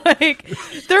 exactly. Like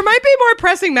there might be more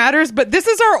pressing matters, but this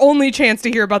is our only chance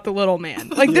to hear about the little man.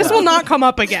 Like this will not come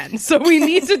up again, so we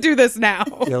need to do this now.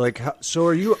 Yeah, like so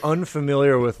are you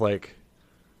unfamiliar with like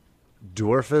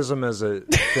dwarfism as a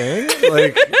thing?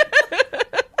 Like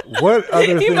what other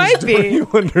He things might don't be. you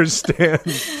understand?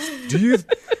 Do you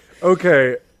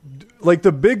okay, like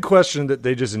the big question that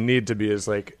they just need to be is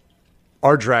like,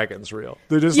 are dragons real?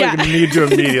 They just like Yeah. need to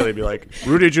immediately be like,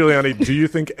 Rudy Giuliani, do you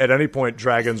think at any point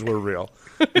dragons were real?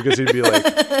 Because he'd be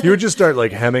like, he would just start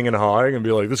like hemming and hawing and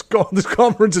be like, this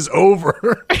conference is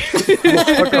over.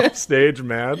 Walk off stage,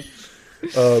 mad.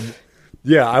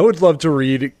 Yeah, I would love to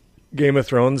read Game of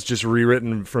Thrones just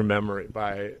rewritten from memory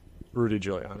by Rudy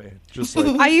Giuliani. Just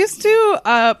like I used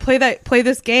to play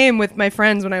this game with my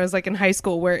friends when I was like in high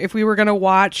school, where if we were gonna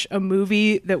watch a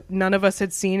movie that none of us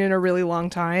had seen in a really long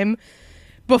time,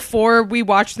 before we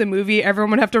watched the movie,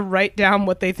 everyone would have to write down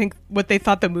what they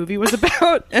thought the movie was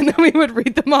about, and then we would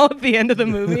read them all at the end of the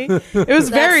movie. It was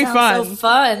very That fun. sounds so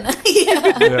fun.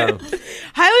 Yeah. yeah.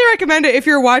 Highly recommend it if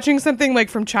you're watching something like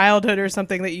from childhood or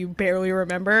something that you barely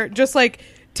remember. Just like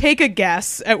take a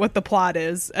guess at what the plot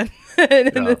is, and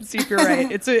then see if you're right.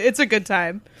 It's a good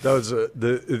time. That was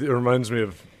it reminds me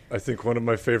of I think one of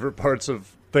my favorite parts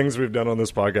of things we've done on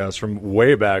this podcast from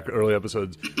way back early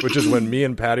episodes, which is when me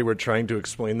and Patty were trying to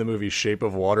explain the movie Shape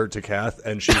of Water to Kath,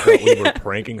 and she thought we were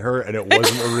pranking her, and it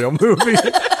wasn't a real movie.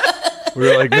 We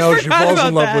were like, no, she forgot falls about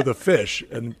in love that. with a fish,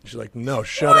 and she's like, no,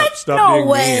 shut up, stop No being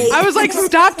way. mean. I was like,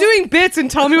 stop doing bits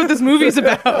and tell me what this movie's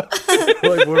about.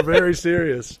 Like, we're very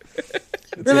serious. It's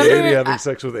a Remember- lady having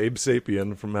sex with Abe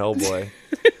Sapien from Hellboy.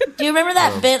 Do you remember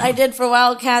that bit I did for a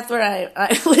while, Kath, where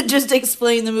I would just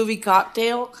explain the movie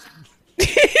Cocktail?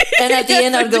 And at the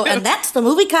end, I would go, and that's the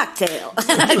movie Cocktail.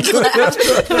 And I'd clap.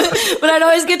 But I'd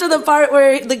always get to the part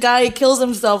where the guy kills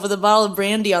himself with a bottle of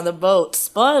brandy on the boat.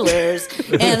 Spoilers.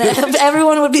 And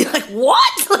everyone would be like,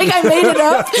 what? Like, I made it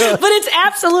up. But it's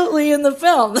absolutely in the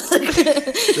film.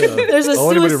 There's a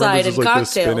suicide in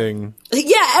Cocktail.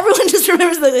 Yeah, everyone just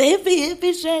remembers the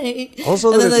hippie shake.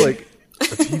 Also, that it's like a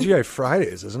TGI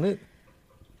Fridays, isn't it?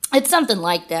 It's something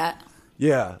like that.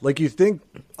 Yeah, like you think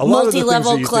a lot of the things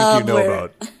that you think you know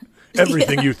about.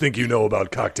 Everything you think you know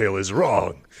about Cocktail is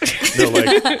wrong. No, like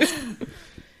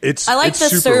I like the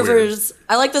servers. Weird.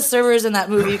 I like the servers in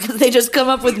that movie because they just come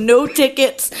up with no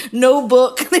tickets, no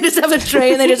book. They just have a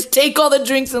tray and they just take all the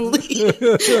drinks and leave.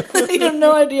 They have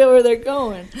no idea where they're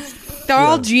going. They're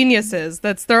all geniuses.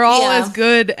 They're all as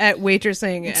good at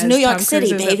waitressing as New York Tom City,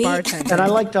 Cruise is baby. at bartending. And I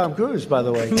like Tom Cruise, by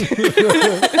the way.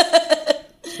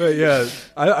 But yeah,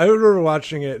 I remember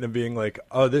watching it and being like,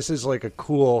 "Oh, this is like a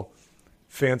cool,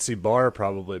 fancy bar,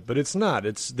 probably." But it's not.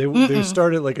 They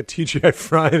started like a TGI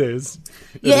Fridays.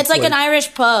 Yeah, it's like an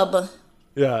Irish pub.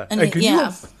 Yeah, and can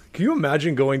you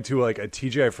imagine going to like a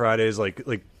TGI Fridays, like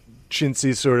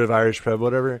chintzy sort of Irish pub,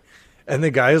 whatever? And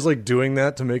the guy is like doing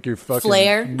that to make your fucking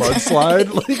Flare.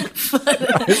 mudslide.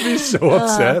 Like, I'd be so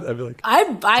upset. I'd be like,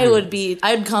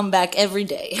 I'd come back every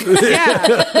day. Yeah.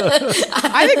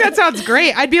 I think that sounds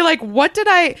great. I'd be like,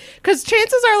 because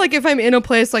chances are, like, if I'm in a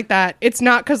place like that, it's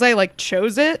not because I, like,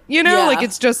 chose it, you know? Yeah. like,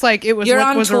 it's just, like, it was You're what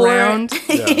on was tour. around.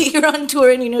 Yeah. You're on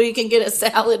tour and you know you can get a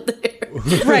salad there.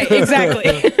 Right,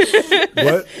 exactly.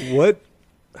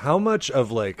 how much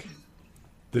of, like,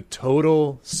 the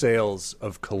total sales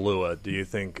of Kahlua do you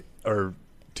think are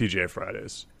TGI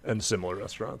Fridays and similar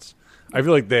restaurants? I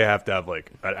feel like they have to have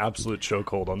like an absolute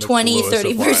chokehold on the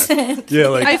 20-30%. Yeah,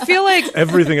 like I feel like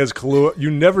everything has Kahlua. You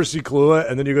never see Kahlua,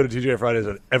 and then you go to TGI Fridays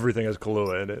and everything has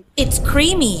Kahlua in it. It's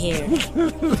creamy here.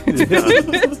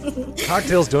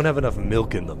 Cocktails don't have enough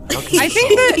milk in them. I think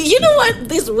that You know what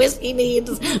this whiskey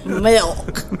needs? Milk.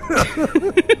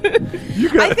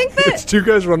 I think that it's two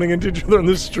guys running into each other on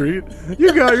the street.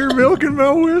 You got your milk and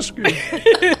my whiskey.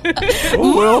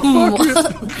 Oh well, fuck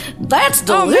it. That's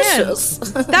delicious.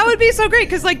 that would be so great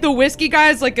because like the whiskey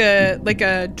guy's like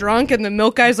a drunk and the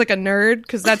milk guy's like a nerd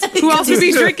because that's who else would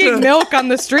be drinking milk on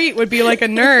the street would be like a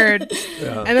nerd,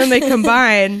 and then they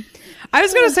combine. I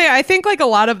was gonna say I think like a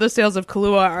lot of the sales of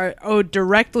Kahlua are owed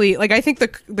directly. Like I think the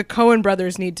Coen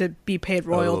brothers need to be paid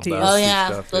royalties. Oh yeah,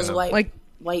 stuff, those yeah.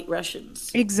 white Russians.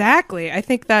 Exactly. I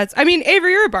think that's. I mean,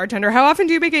 Avery, you're a bartender. How often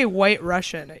do you make a White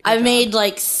Russian? I've made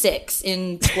like 6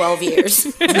 in 12 years.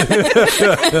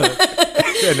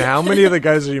 And how many of the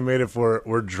guys that you made it for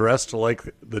were dressed like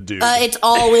the dude? It's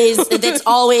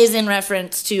always in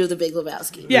reference to The Big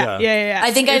Lebowski. Yeah.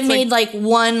 I think I've made like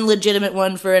one legitimate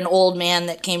one for an old man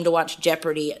that came to watch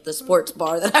Jeopardy at the sports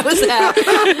bar that I was at.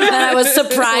 And I was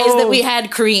surprised that we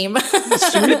had cream.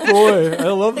 Sweet boy.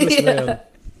 I love this man.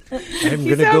 I'm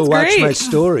going to go watch great. my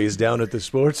stories down at the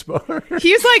sports bar.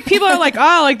 He's like, people are like,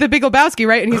 oh, like the Big Lebowski,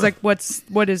 right? And he's like,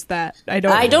 what is that? I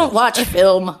don't watch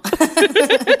film.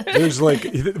 There's like,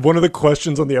 one of the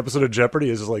questions on the episode of Jeopardy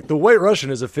is like, the White Russian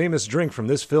is a famous drink from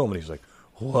this film. And he's like,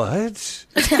 what?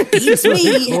 Beats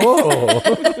me. Whoa.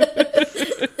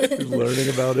 He's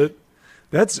learning about it.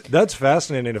 That's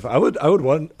fascinating. If I would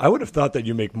have thought that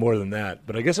you make more than that,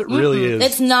 but I guess it really is.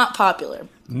 It's not popular.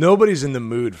 Nobody's in the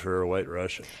mood for a White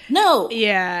Russian. No.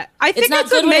 Yeah. I think It's not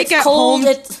it's a good when make it's at cold. home.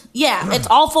 It's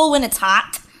awful when it's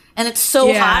hot. And it's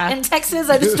so hot in Texas.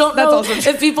 I just don't know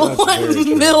if people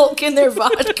want milk in their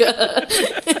vodka.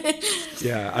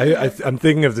 Yeah, I'm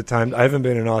thinking of the time. I haven't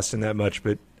been in Austin that much,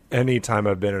 but any time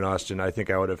I've been in Austin, I think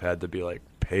I would have had to be like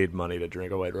paid money to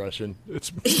drink a White Russian.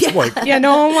 It's like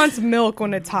no one wants milk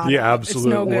when it's hot. the absolute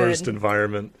it's no worst good.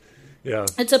 environment. Yeah,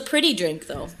 It's a pretty drink,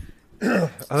 though.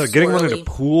 getting one at a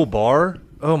pool bar.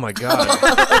 Oh my god!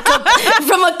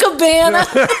 From a cabana.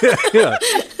 Yeah,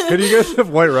 can you guys have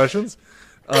White Russians?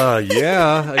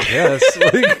 Yeah, I guess.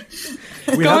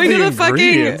 Like, we Going have to the the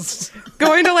ingredients.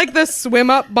 Going to like the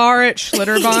swim up bar at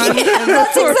Schlitterbahn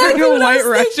and ordering a White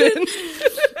Russian.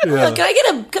 Yeah.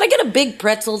 Can I get a big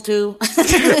pretzel too?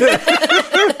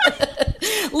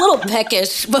 A little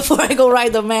peckish before I go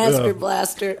ride the Master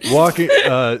Blaster. Walking,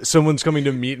 someone's coming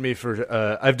to meet me for.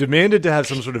 I've demanded to have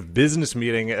some sort of business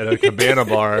meeting at a cabana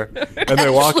bar, and they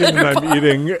walk in and I'm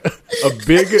eating a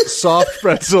big soft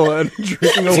pretzel and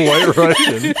drinking a White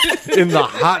Russian in the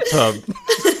hot tub.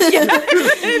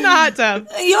 In the hot tub.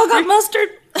 Y'all got mustard?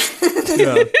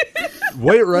 Yeah.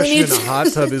 White Russian in a hot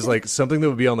tub is like something that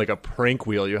would be on like a prank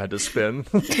wheel you had to spin.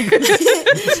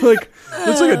 It's like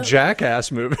a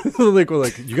jackass movie. like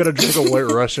you got to drink a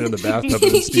White Russian in the bathtub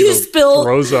and Steve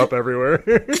throws up everywhere.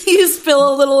 You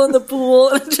spill a little in the pool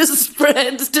and it just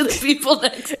spreads to the people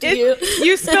next to you.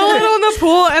 You spill it on the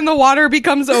pool and the water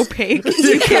becomes opaque.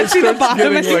 You can't see the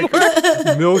bottom anymore.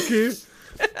 Like, milky.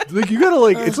 Like you gotta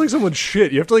it's like someone's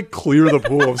shit. You have to like clear the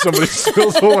pool if somebody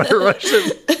spills a White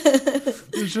Russian.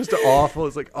 It's just awful.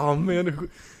 It's like, oh man,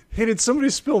 hey, did somebody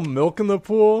spill milk in the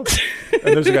pool?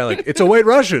 And there's a guy like, it's a White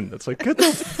Russian. It's like, get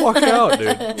the fuck out,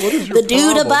 dude. What is your The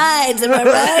dude problem? abides, am I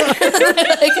right?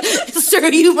 Like, sir,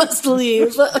 you must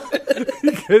leave.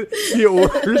 He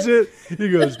orders it. He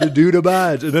goes, the dude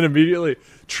abides, and then immediately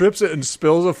trips it and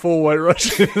spills a full White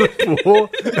Russian in the pool.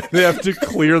 And they have to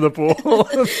clear the pool,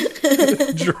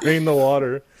 drain the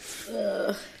water.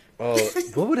 Oh,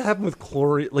 what would happen with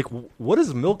chlorine? Like, what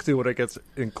does milk do when it gets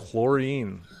in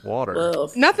chlorine water?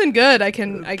 Whoa. Nothing good. I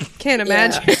can't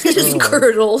imagine. Yeah. It just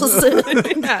curdles.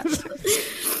 Yeah.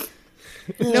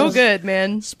 No good,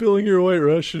 man. Spilling your White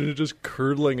Russian and just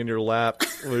curdling in your lap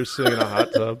while you're sitting in a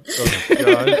hot tub. Oh,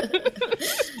 God.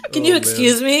 Can you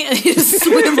excuse me? And you just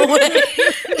swim away.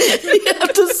 You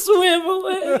have to swim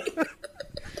away.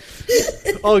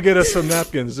 I'll get us some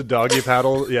napkins. A doggy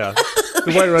paddle. Yeah.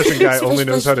 The White Russian guy only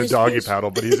knows how to doggy paddle,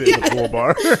 but he's in the pool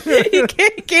bar.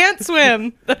 He can't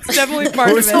swim. That's definitely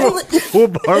part of it. Pool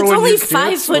bar It's when only you 5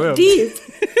 can't foot swim. deep.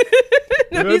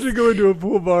 Imagine going to a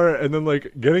pool bar and then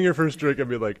like getting your first drink and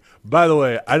be like, by the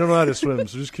way, I don't know how to swim,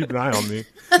 so just keep an eye on me.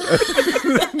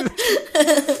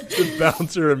 The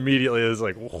bouncer immediately is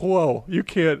like, whoa, you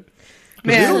can't.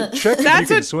 They Man, don't check if you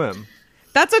can swim.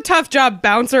 That's a tough job,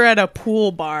 bouncer at a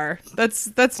pool bar.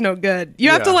 That's no good. You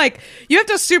have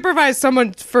to supervise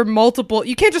someone for multiple.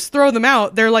 You can't just throw them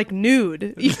out. They're like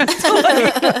nude. You have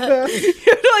to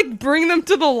like bring them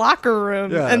to the locker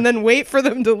room and then wait for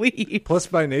them to leave. Plus,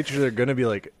 by nature, they're going to be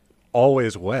like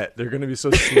always wet. They're going to be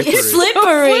so slippery. It's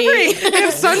slippery. They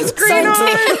have sunscreen on.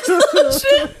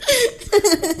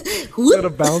 Got to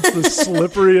bounce the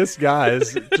slipperiest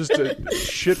guys. Just a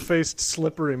shit-faced,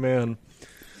 slippery man.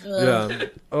 Yeah.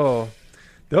 Oh,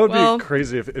 that would be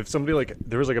crazy if somebody like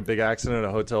there was like a big accident at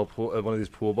a hotel pool at one of these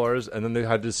pool bars, and then they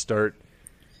had to start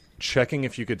checking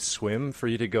if you could swim for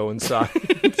you to go inside.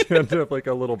 You had to have like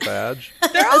a little badge.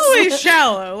 They're always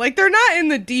shallow. Like they're not in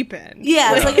the deep end.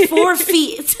 Yeah, it's like 4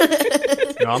 feet.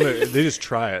 No, they just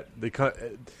try it.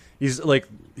 He's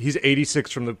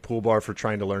 86 from the pool bar for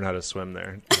trying to learn how to swim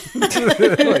there.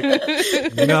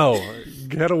 Like, no,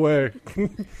 get away.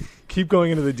 Keep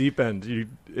going into the deep end.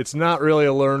 It's not really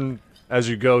a learn as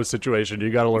you go situation. You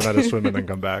got to learn how to swim and then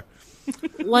come back.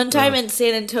 One time in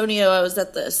San Antonio, I was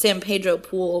at the San Pedro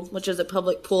pool, which is a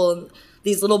public pool, and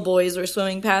these little boys were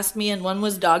swimming past me, and one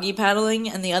was doggy paddling,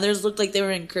 and the others looked like they were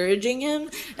encouraging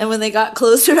him. And when they got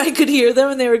closer, I could hear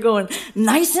them, and they were going,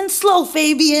 "Nice and slow,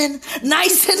 Fabian.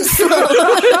 Nice and slow."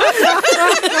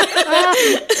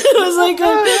 It was like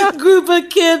a group of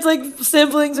kids, like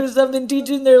siblings or something,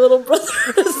 teaching their little brother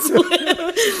to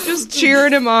swim. Just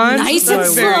cheering him on. Nice My and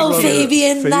slow, brother,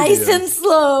 Fabian. Nice and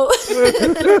slow.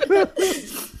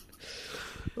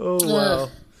 Oh, wow.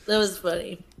 That was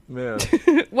funny. Man.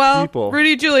 Well, People.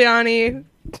 Rudy Giuliani.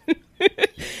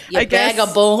 You bag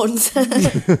of bones.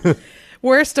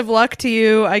 Worst of luck to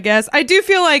you, I guess. I do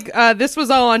feel like this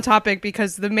was all on topic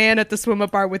because the man at the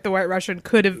swim-up bar with the White Russian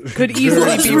could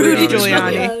easily be Rudy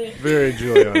Giuliani. Very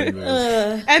Giuliani.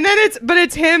 Man. And then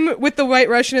it's him with the White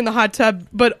Russian in the hot tub,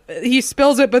 but he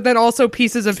spills it, but then also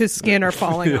pieces of his skin are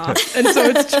falling off, and so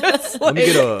it's just like.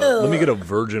 Let me get a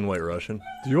virgin White Russian.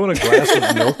 Do you want a glass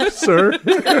of milk, sir?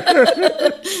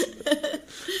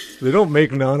 They don't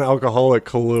make non-alcoholic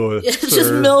Kahlua. It's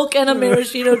just milk and a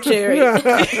maraschino cherry.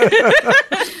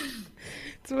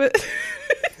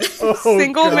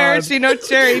 Single God. maraschino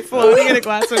cherry floating in a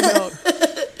glass of milk.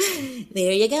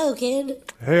 There you go, kid.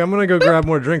 Hey, I'm going to go grab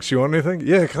more drinks. You want anything?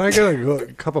 Yeah, can I get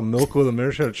a cup of milk with a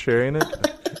maraschino cherry in it?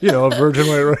 You know, a virgin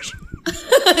White Russian.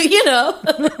 You know.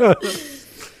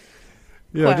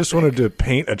 Yeah, I just wanted to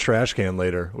paint a trash can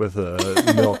later with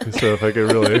milk, so if I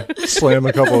could really slam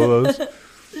a couple of those.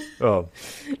 Oh.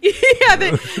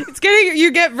 Yeah,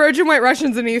 you get virgin White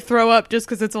Russians and you throw up just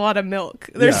because it's a lot of milk.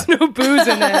 There's no booze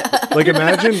in it. Like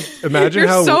imagine You're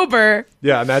how sober.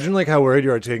 Yeah, imagine like how worried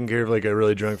you are taking care of like a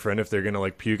really drunk friend if they're gonna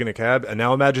like puke in a cab, and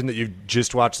now imagine that you've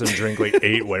just watched them drink like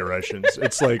 8 White Russians.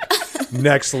 It's like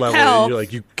next level. Hell. You're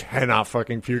like, you cannot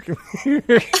fucking puke.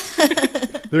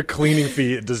 Their cleaning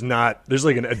fee does not. There's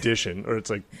like an addition, or it's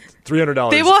like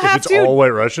 $300. They will have if it's to- all White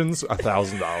Russians,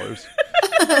 $1,000.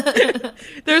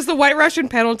 There's the White Russian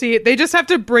penalty. They just have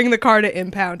to bring the car to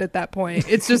impound at that point.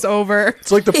 It's just over.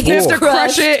 It's like the They have to pool.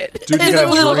 crush it. Dude, you in a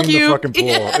gotta little drain the cube. fucking pool.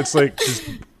 Yeah. It's like just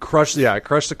crush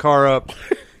the car up.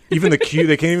 Even the cube,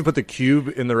 they can't even put the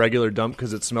cube in the regular dump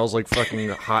because it smells like fucking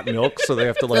hot milk. So they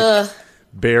have to like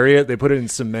bury it. They put it in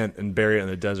cement and bury it in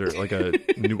the desert like a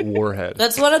new warhead.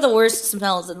 That's one of the worst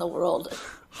smells in the world.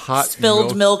 Hot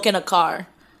Spilled milk in a car.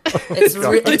 It's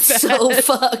it's so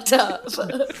fucked up.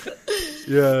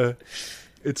 Yeah,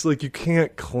 it's like you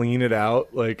can't clean it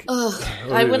out. Like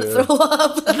I would throw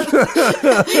up.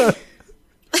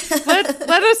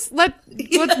 Let's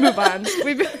move on.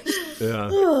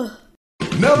 yeah.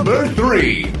 Number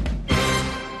 3.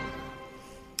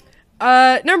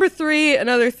 Number 3,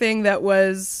 another thing that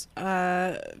was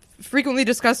frequently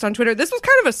discussed on Twitter. This was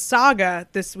kind of a saga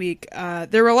this week.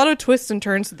 There were a lot of twists and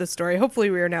turns to the story.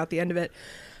 Hopefully we are now at the end of it.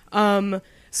 So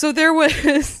there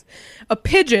was a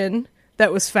pigeon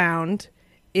that was found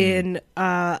in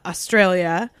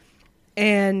Australia,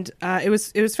 and it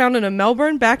was found in a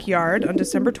Melbourne backyard on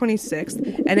December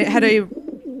 26th, and it had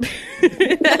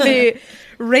a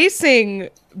racing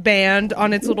band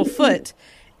on its little foot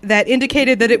that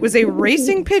indicated that it was a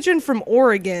racing pigeon from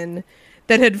Oregon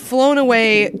that had flown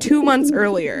away 2 months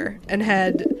earlier and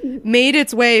had made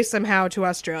its way somehow to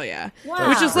Australia. Wow.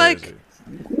 Which is like,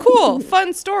 cool,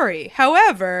 fun story.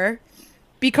 However,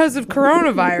 because of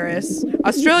coronavirus,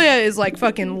 Australia is like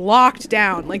fucking locked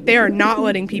down. Like they are not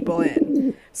letting people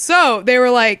in. So they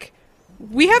were like,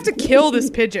 we have to kill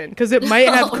this pigeon because it might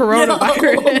have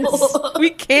coronavirus. No.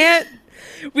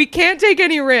 We can't take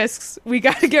any risks. We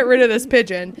got to get rid of this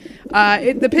pigeon.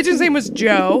 The pigeon's name was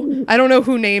Joe. I don't know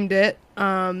who named it,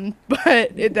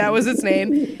 but that was its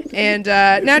name. And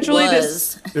naturally,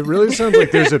 It really sounds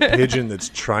like there's a pigeon that's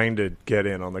trying to get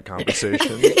in on the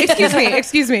conversation.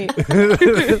 Excuse me.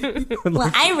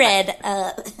 Well, I read.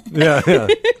 Yeah.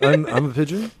 I'm a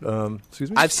pigeon.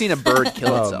 Excuse me. I've seen a bird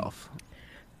kill itself.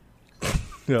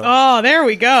 Yeah. Oh, there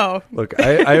we go. Look,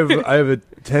 I have a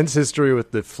tense history with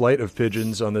the flight of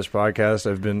pigeons on this podcast.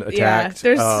 I've been attacked.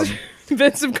 Yeah, there's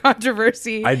been some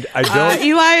controversy. I don't.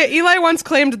 Eli once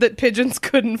claimed that pigeons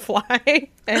couldn't fly,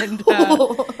 and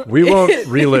We won't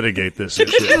relitigate this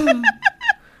issue.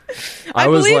 I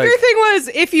believe your thing was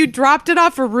if you dropped it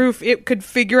off a roof, it could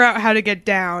figure out how to get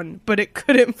down, but it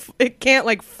couldn't. It can't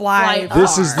like fly.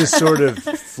 This is the sort of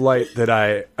flight that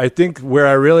I think where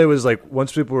I really was like,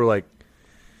 once people were like,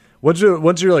 once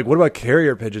you're like, what about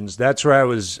carrier pigeons? That's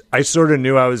where I sort of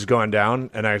knew I was going down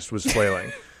and I was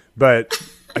flailing, but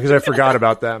because I forgot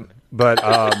about them. But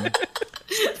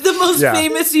The most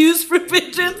famous use for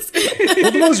pigeons.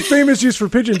 well, the most famous use for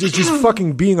pigeons is just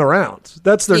fucking being around.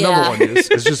 That's their number one use.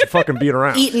 Is just fucking being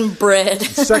around. Eating bread.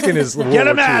 Second is World Get War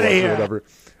 'em II outta or here. whatever.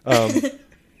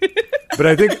 But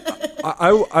I think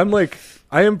I'm like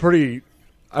I am pretty.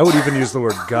 I would even use the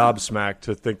word gobsmacked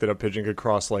to think that a pigeon could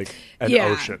cross like an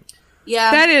ocean.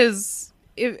 Yeah. That is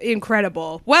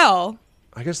incredible. Well,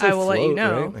 I guess they I will let you float,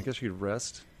 know. Right? I guess you could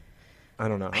rest. I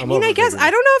don't know. I mean, I guess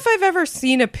I don't know if I've ever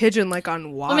seen a pigeon like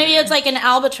on water. Well, maybe it's like an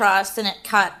albatross and it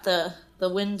caught the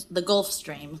wind, the Gulf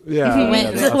Stream. Yeah, It went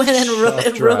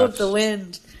and rode the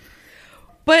wind.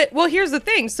 But well, here's the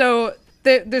thing. So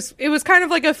it was kind of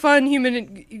like a fun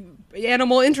human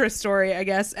animal interest story, I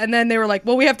guess. And then they were like,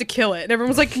 well, we have to kill it. And everyone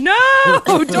was like, no,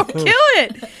 don't kill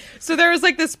it. So there was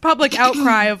like this public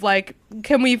outcry of like,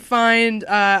 can we find,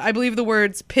 I believe the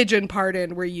words pigeon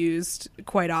pardon were used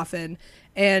quite often.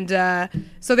 And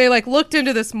so they like looked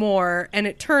into this more, and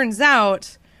it turns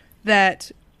out that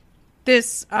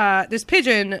this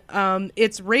pigeon,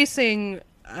 its racing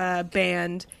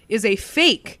band is a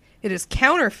fake. It is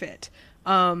counterfeit.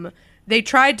 They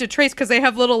tried to trace because they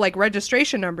have little like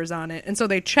registration numbers on it, and so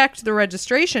they checked the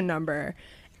registration number,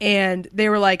 and they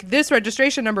were like, this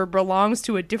registration number belongs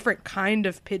to a different kind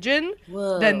of pigeon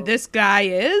than this guy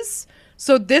is,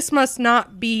 so this must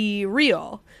not be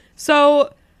real.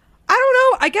 So I don't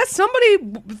know, I guess somebody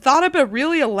thought up a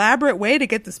really elaborate way to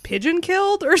get this pigeon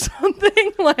killed or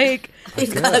something. Like,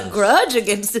 He's got a grudge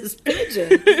against this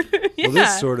pigeon. Well,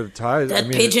 this sort of ties.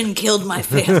 That pigeon killed my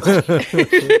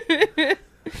family.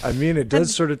 I mean, it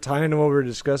does sort of tie into what we were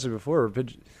discussing before.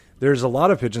 There's a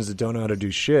lot of pigeons that don't know how to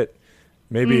do shit.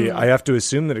 Maybe I have to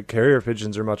assume that carrier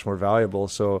pigeons are much more valuable.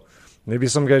 So maybe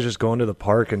some guy's just going to the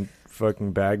park and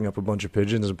fucking bagging up a bunch of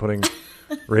pigeons and putting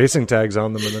racing tags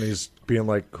on them, and then he's being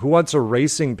like, "Who wants a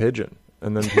racing pigeon?"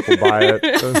 And then people buy it.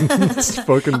 It's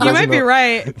fucking you might be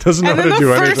right. It doesn't know how to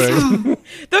do anything.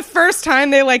 The first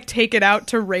time they like take it out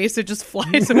to race, it just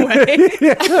flies away.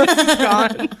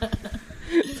 Gone.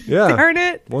 Yeah. Darn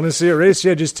it. Want to see it race?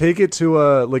 Yeah, just take it to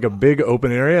like a big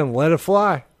open area and let it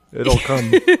fly. It'll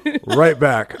come right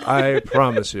back. I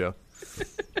promise you.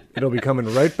 It'll be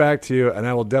coming right back to you, and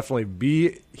I will definitely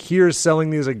be here selling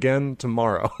these again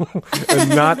tomorrow, and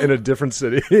not in a different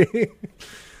city.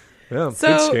 Yeah, So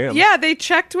good scam. yeah, they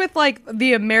checked with like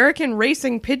the American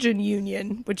Racing Pigeon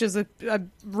Union, which is a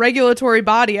regulatory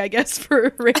body, I guess,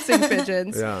 for racing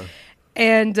pigeons. Yeah.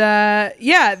 And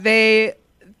yeah, they're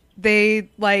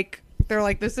like,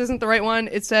 this isn't the right one.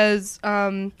 It says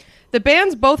the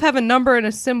bands both have a number and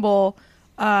a symbol,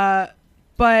 but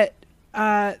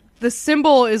the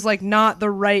symbol is like not the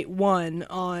right one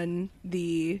on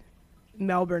the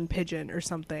Melbourne pigeon or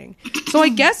something. So I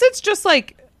guess it's just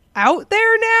like out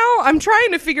there now. I'm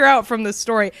trying to figure out from this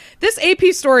story. This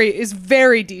AP story is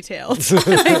very detailed,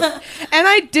 and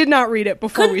I did not read it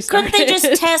before we started. Couldn't they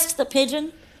just test the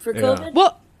pigeon for COVID?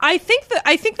 Well, I think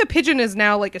the pigeon is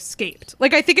now like escaped.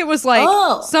 Like I think it was like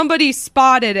Oh. somebody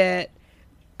spotted it,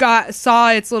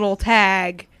 saw its little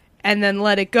tag, and then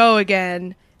let it go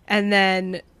again, and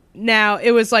then now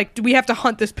it was like, do we have to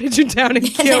hunt this pigeon down and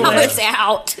kill Now it? it's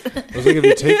out. I was like, if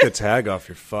you take the tag off,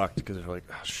 you're fucked, because they're like,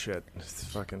 oh shit, it's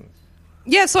fucking.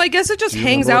 Yeah, so I guess it just Do you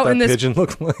hangs remember out what in that this. pigeon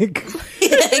looked like?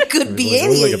 It could be It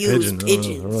any looked of like a used pigeon.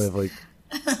 pigeons. I don't know,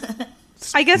 like,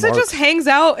 I guess it marks. just hangs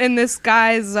out in this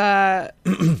guy's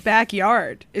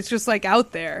backyard. It's just like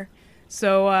out there.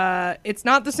 So it's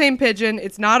not the same pigeon.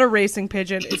 It's not a racing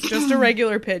pigeon. It's just a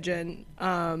regular pigeon.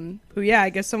 Who, yeah, I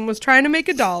guess someone was trying to make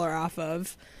 $1 off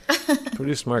of.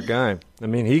 Pretty smart guy. I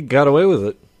mean, he got away with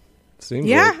it. Seems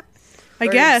Yeah, like. I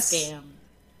Bird guess.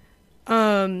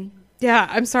 scam. Yeah,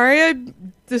 I'm sorry.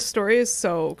 This story is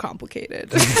so complicated.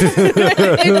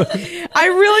 I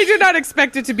really did not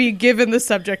expect it to be given the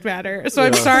subject matter. So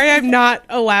I'm sorry I'm not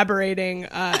elaborating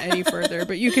any further,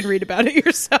 but you can read about it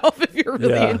yourself if you're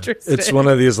really interested. It's one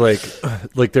of these like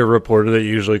their reporter that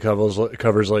usually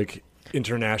covers like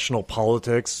international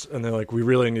politics, and they're like, we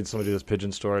really need somebody to this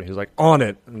pigeon story, and he's like, on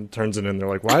it, and turns it in. They're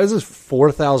like, why is this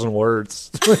 4,000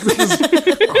 words? Like, this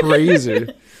is crazy.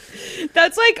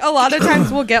 That's like a lot of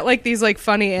times we'll get like these like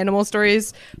funny animal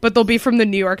stories, but they'll be from the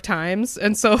New York Times,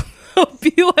 and so they'll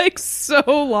be like so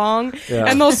long, Yeah.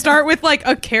 and they'll start with like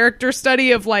a character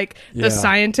study of like Yeah. the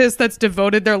scientist that's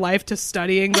devoted their life to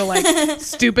studying the like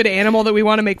stupid animal that we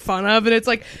want to make fun of, and it's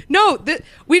like, no,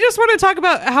 we just want to talk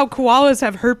about how koalas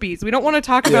have herpes. We don't want to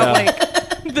talk about Yeah.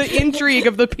 like the intrigue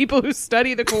of the people who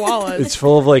study the koalas. It's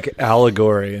full of like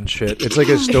allegory and shit. It's like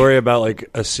a story about like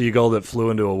a seagull that flew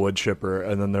into a wood chipper,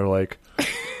 and then they're like,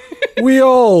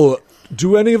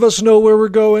 do any of us know where we're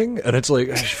going? And it's like,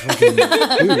 fucking,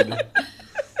 dude,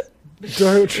 just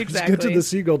get to Exactly. the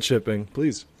seagull chipping,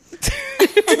 please.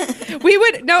 We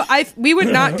would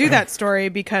not do that story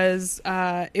because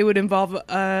it would involve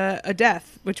a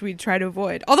death, which we'd try to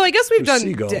avoid. Although I guess we've They're done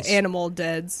seagulls. animal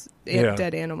deads, Yeah.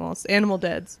 dead animals, animal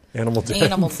deads. Animal death.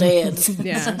 Animal dead.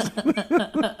 Yeah,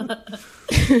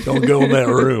 Don't go in that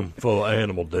room full of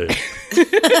animal dead.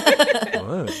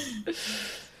 What?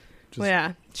 well,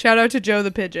 yeah. Shout out to Joe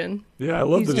the pigeon. Yeah, I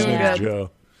love He's that his doing name's good. Joe.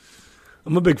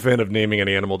 I'm a big fan of naming an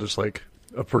animal just like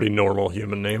a pretty normal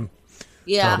human name.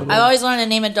 Yeah, I always wanted to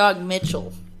name a dog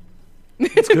Mitchell.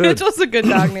 It's good. Mitchell's a good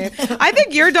dog name. I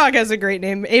think your dog has a great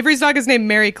name. Avery's dog is named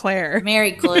Mary Claire.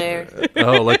 Mary Claire.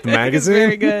 Oh, like the magazine?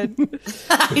 Very good.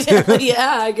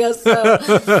 Yeah, I guess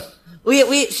so.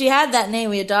 She had that name.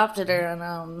 We adopted her,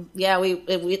 and yeah,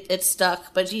 it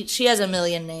stuck. But she has a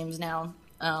million names now,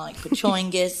 like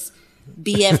Pachoingus,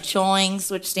 BF Choings,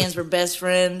 which stands for best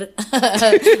friend,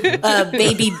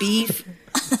 Baby Beef.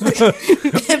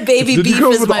 Baby Did Beef you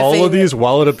go is with my all favorite. of these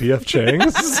while at a PF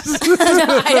Chang's?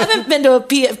 I haven't been to a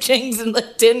PF Chang's in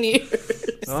like 10 years.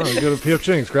 Oh, go to PF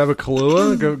Chang's, grab a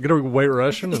Kahlua, go get a White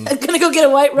Russian, and I'm gonna go get a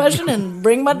White Russian and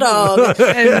bring my dog.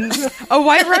 And a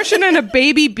White Russian and a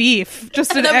baby beef.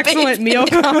 Just an And a excellent baby- meal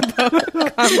combo. Can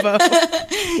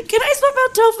I swap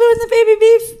out tofu and the baby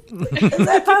beef? Is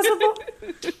that possible?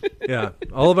 yeah,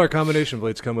 all of our combination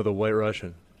plates come with a White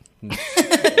Russian.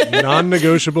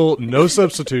 Non-negotiable, no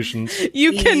substitutions.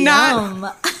 You cannot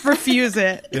Yum. refuse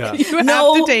it. Yeah. You have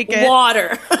No to take it.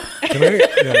 water.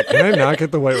 Can I not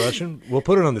get the White Russian? We'll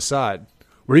put it on the side.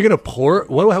 Were you going to pour it?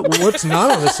 What's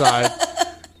not on the side?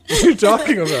 What are you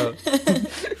talking about?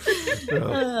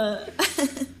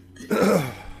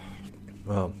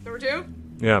 Number two?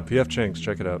 Yeah, PF Chang's,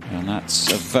 check it out. And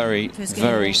that's a very,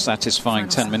 very satisfying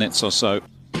 10 minutes or so.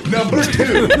 Number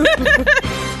 2.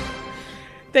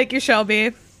 Thank you,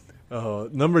 Shelby.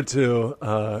 Number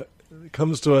 2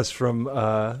 comes to us from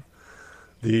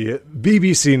the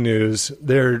BBC News.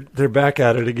 They're back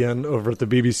at it again over at the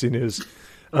BBC News.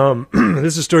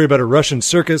 This is a story about a Russian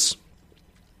circus.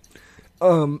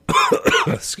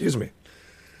 Excuse me.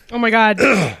 Oh my God.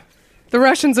 The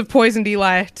Russians have poisoned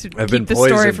Eli to I've keep been the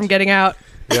story poisoned. from getting out.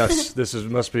 Yes,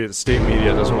 must be state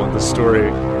media doesn't want this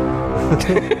story.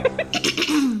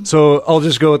 So I'll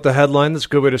just go with the headline. That's a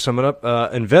good way to sum it up.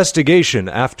 Investigation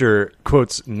after,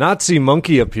 quotes, Nazi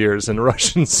monkey appears in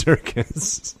Russian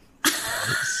circus.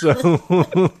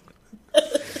 So,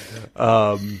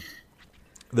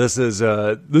 this is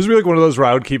really like one of those where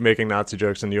I would keep making Nazi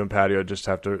jokes, and you and Patty would just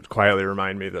have to quietly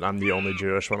remind me that I'm the only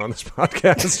Jewish one on this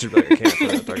podcast. You're like, I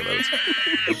can't talk about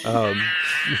this.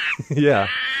 Yeah,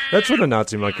 that's what a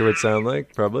Nazi monkey would sound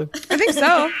like, probably. I think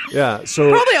so. Yeah, so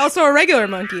Probably also a regular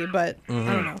monkey, but I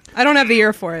don't know. I don't have the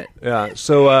ear for it. yeah,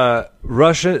 so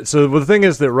Russian. So the thing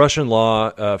is that Russian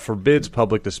law forbids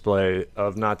public display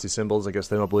of Nazi symbols. I guess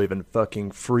they don't believe in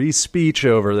fucking free speech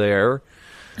over there.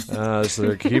 So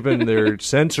they're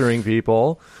censoring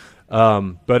people,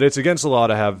 but it's against the law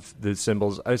to have the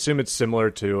symbols. I assume it's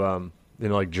similar to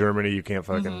like Germany. You can't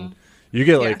fucking you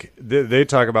get like they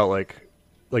talk about like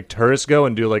tourists go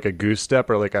and do like a goose step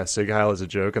or like a sig heil as a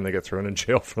joke, and they get thrown in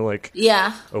jail for like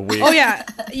a week. Oh yeah,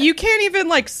 you can't even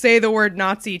like say the word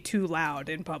Nazi too loud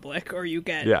in public, or you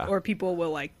get or people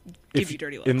will like give you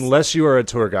dirty looks. Unless you are a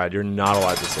tour guide, you're not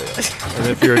allowed to say it. And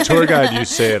if you're a tour guide, you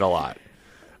say it a lot.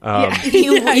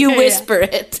 You whisper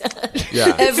it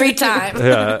every time.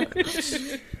 Yeah.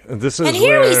 This is and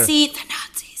here where, we see the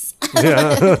Nazis.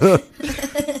 Yeah.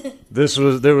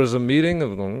 There was a meeting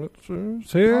of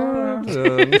here.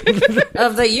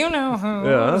 Of the you-know-who.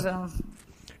 Yeah.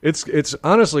 It's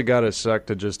honestly got to suck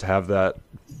to just have that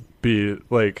be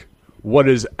like what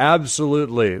is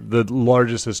absolutely the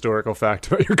largest historical fact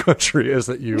about your country is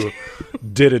that you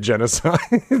did a genocide.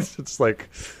 It's like,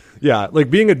 yeah, like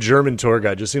being a German tour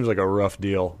guide just seems like a rough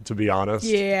deal, to be honest.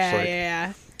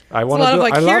 Yeah. I want to.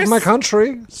 I love my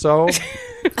country, so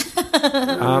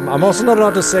I'm also not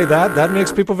allowed to say that. That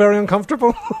makes people very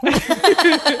uncomfortable.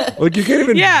 Like you can't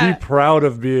even be proud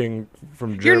of being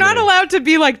from Germany. You're not allowed to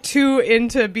be like too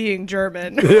into being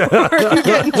German, or you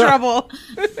get in trouble.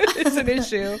 It's an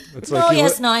issue. It's like,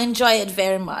 I enjoy it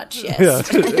very much.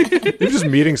 Yes. Yeah. You're just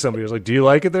meeting somebody who's like, "Do you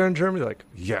like it there in Germany?" They're like,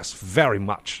 "Yes, very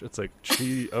much." It's like,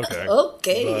 "Gee, okay."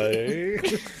 Okay.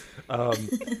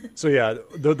 So yeah,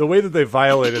 the way that they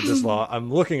violated this law,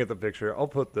 I'm looking at the picture. I'll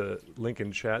put the link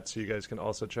in chat so you guys can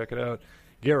also check it out.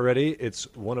 Get ready.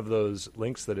 It's one of those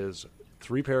links that is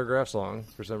 3 paragraphs long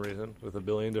for some reason with a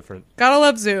billion different. Gotta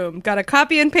love Zoom. Gotta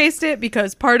copy and paste it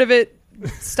because part of it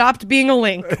stopped being a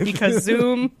link because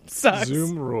Zoom sucks.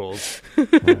 Zoom rules.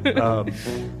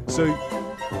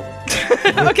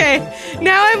 Okay,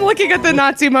 now I'm looking at the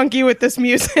Nazi monkey with this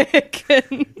music.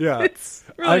 And it's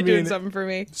really doing something for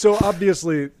me. So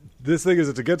obviously, this thing is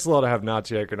it's against the law to have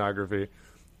Nazi iconography.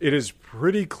 It is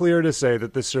pretty clear to say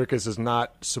that this circus is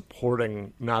not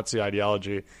supporting Nazi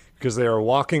ideology because they are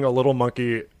walking a little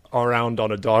monkey around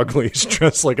on a dog leash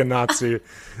dressed like a Nazi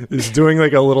is doing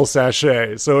like a little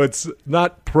sachet. So it's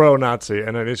not pro-Nazi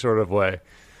in any sort of way.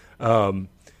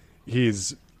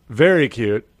 He's very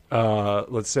cute.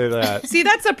 Let's say that. See,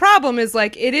 that's the problem is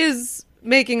like it is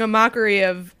making a mockery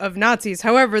of Nazis.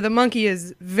 However, the monkey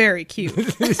is very cute.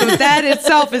 So that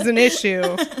itself is an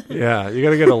issue. Yeah, you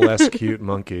got to get a less cute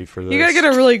monkey for this. You got to get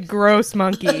a really gross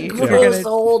monkey. Gross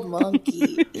old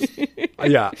monkey.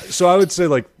 Yeah, so I would say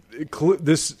like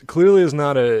this clearly is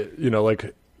not a,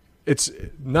 like it's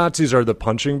Nazis are the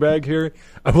punching bag here.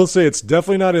 I will say it's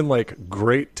definitely not in like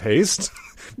great taste.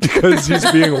 Because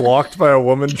he's being walked by a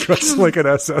woman dressed like an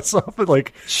SS officer.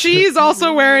 Like she's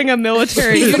also wearing a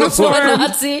military uniform.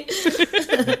 Nazi.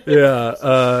 Yeah,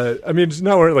 I mean, she's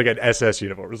not wearing like an SS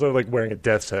uniform. She's not like wearing a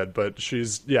death's head, but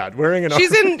she's wearing an.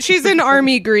 She's in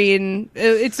army green.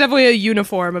 It's definitely a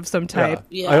uniform of some type.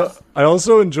 Yeah. I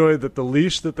also enjoy that the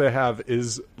leash that they have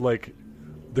is like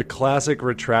the classic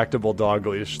retractable dog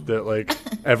leash that like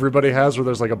everybody has, where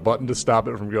there's like a button to stop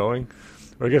it from going.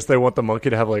 Or I guess they want the monkey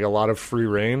to have like a lot of free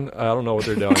reign. I don't know what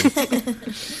they're doing.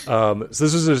 So this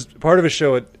is part of a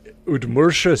show at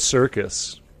Udmurtia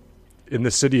Circus in the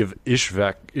city of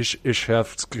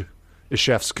Ishevsk.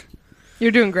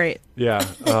 You're doing great. Yeah,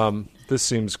 this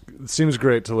seems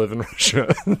great to live in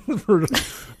Russia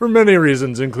for many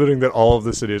reasons, including that all of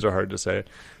the cities are hard to say.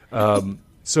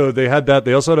 So they had that.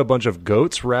 They also had a bunch of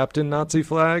goats wrapped in Nazi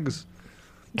flags.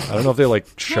 I don't know if they like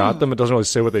shot them. It doesn't really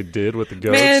say what they did with the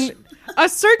goats. Man, a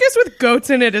circus with goats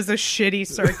in it is a shitty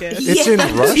circus. It's in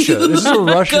Russia. This is a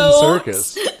Russian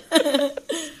circus.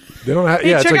 They don't have.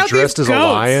 Hey, it's like out dressed these as a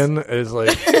goats. lion. It's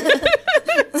like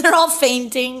They're all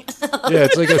fainting. Yeah,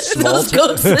 it's like a small Those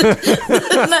goats,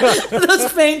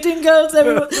 those fainting goats,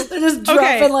 they're just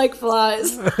dropping like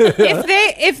flies.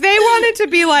 If they wanted to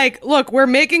be like, look, we're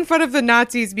making fun of the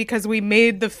Nazis because we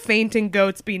made the fainting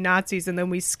goats be Nazis and then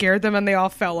we scared them and they all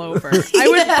fell over, I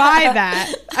would buy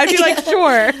that. I'd be like,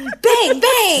 sure. Bang,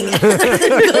 bang.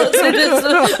 The goats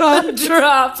are just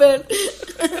dropping.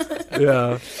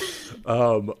 Yeah.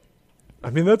 I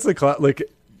mean, that's the like.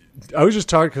 I was just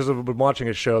talking because I've been watching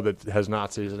a show that has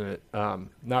Nazis in it.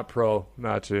 Not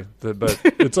pro-Nazi, but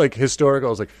it's like historical.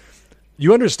 It's like,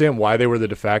 you understand why they were the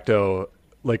de facto,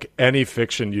 like any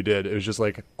fiction you did. It was just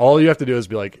like, all you have to do is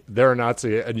be like, they're a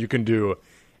Nazi and you can do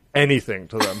anything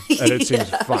to them. And it seems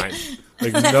fine.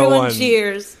 Like no one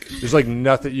cheers. There's like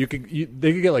nothing they could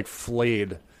get like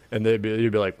flayed and you'd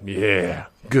be like, yeah,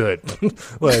 good.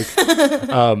 Like,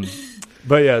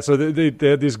 but yeah, so they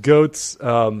had these goats,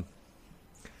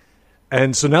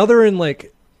 and so now they're in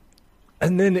like,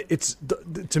 and then it's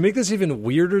to make this even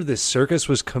weirder. This circus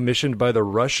was commissioned by the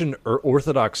Russian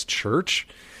Orthodox Church,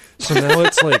 so now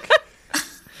it's like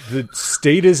the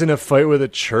state is in a fight with the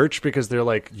church because they're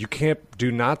like, you can't do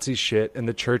Nazi shit, and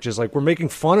the church is like, we're making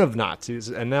fun of Nazis,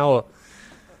 and now.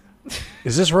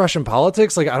 Is this Russian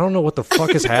politics? Like, I don't know what the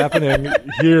fuck is happening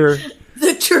here.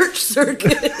 The church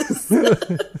circus.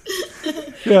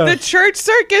 Yeah. The church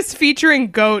circus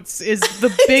featuring goats is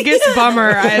the biggest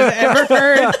bummer I've ever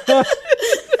heard.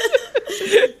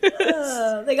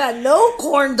 They got no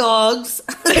corn dogs.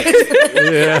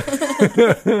 Yeah.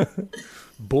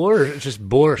 Just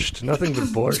borscht. Nothing but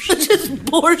borscht. Just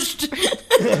borscht.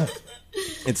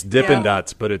 It's Dippin'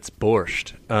 Dots, but it's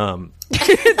borscht.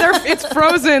 It's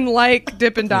frozen like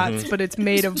Dippin' Dots, but it's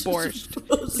made of borscht.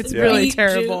 It's really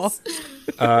terrible.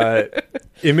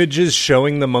 Images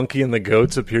showing the monkey and the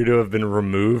goats appear to have been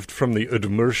removed from the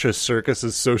Udmurtia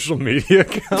Circus's social media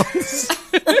accounts.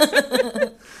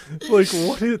 Like,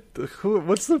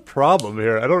 what's the problem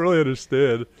here? I don't really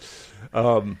understand.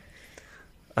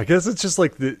 I guess it's just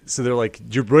like, so they're like,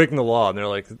 you're breaking the law, and they're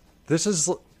like, this is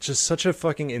just such a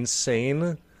fucking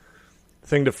insane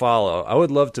thing to follow. I would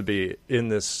love to be in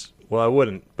this. Well, I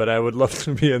wouldn't, but I would love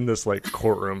to be in this like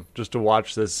courtroom just to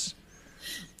watch this.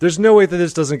 There's no way that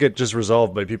this doesn't get just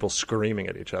resolved by people screaming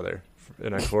at each other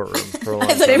in a courtroom for a long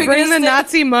time. They bring the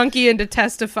Nazi monkey in to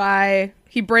testify.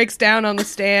 He breaks down on the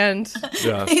stand.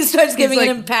 Yeah. He starts giving an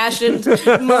impassioned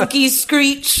monkey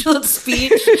screech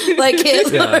speech like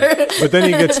Hitler. Yeah. But then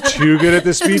he gets too good at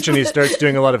the speech and he starts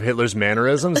doing a lot of Hitler's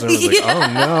mannerisms. And everyone's like,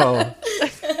 oh no.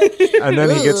 And then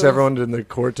he gets everyone in the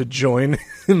court to join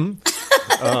him.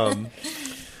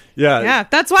 Yeah,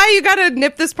 that's why you got to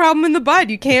nip this problem in the bud.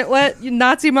 You can't let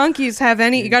Nazi monkeys have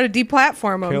any. You got to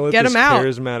deplatform them. Get them out.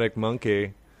 Charismatic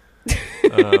monkey.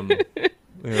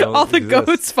 All the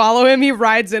goats follow him. He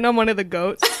rides in on one of the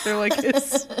goats. They're like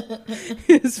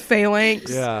his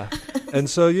phalanx. Yeah. And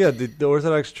so, the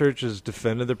Orthodox Church has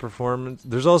defended the performance.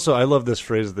 There's also, I love this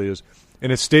phrase they use.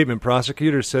 In a statement,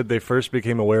 prosecutors said they first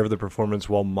became aware of the performance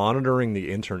while monitoring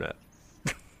the internet.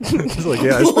 It's like,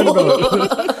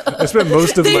 I spent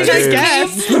most of my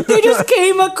days. They just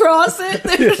came across it.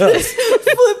 They're just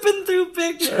flipping through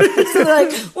pictures. They're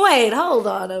like, wait, hold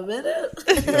on a minute.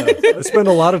 Yeah, I spend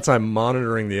a lot of time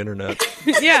monitoring the internet.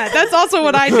 Yeah, that's also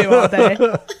what I do all day.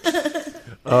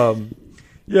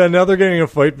 Now they're getting a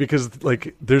fight because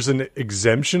like there's an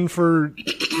exemption for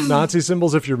Nazi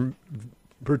symbols if you're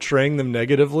portraying them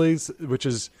negatively, which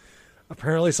is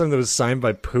apparently something that was signed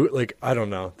by Putin. Like, I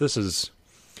don't know.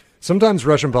 Sometimes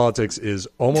Russian politics is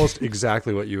almost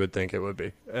exactly what you would think it would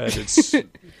be. And it's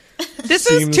This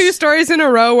is 2 stories in a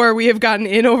row where we have gotten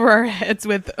in over our heads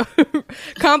with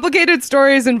complicated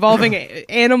stories involving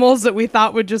animals that we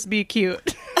thought would just be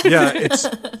cute. Yeah,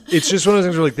 it's just one of those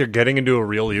things where like they're getting into a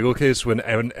real legal case when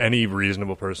any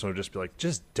reasonable person would just be like,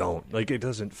 just don't. Like, it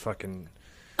doesn't fucking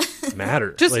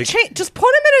matter. Just like, just put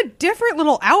him in a different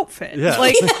little outfit. Yeah.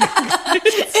 Like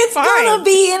it's fine. gonna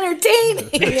be entertaining.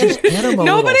 Just get him a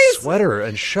little sweater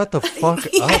and shut the fuck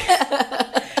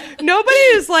up. Nobody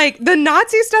is like, the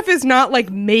Nazi stuff is not like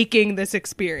making this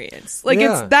experience. Like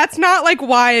that's not like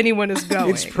why anyone is going.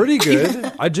 It's pretty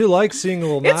good. I do like seeing a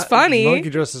little It's funny.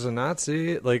 monkey dressed as a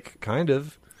Nazi, like kind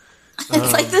of.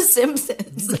 It's like The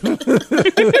Simpsons.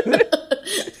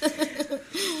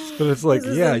 But it's like,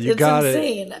 you got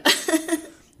it.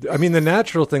 I mean, the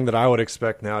natural thing that I would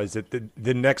expect now is that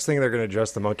the next thing they're going to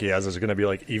dress the monkey as is going to be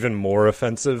like even more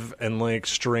offensive and like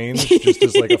strange, just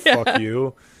as like a fuck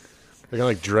you. They're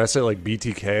going to like dress it like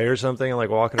BTK or something and like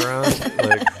walking around.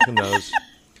 Like, who knows?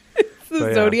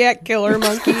 But, Zodiac killer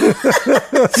monkey.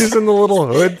 He's in the little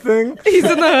hood thing. He's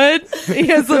in the hood. He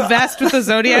has the vest with the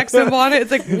Zodiac symbol on it.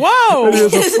 It's like, whoa! And he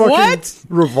has a fucking What?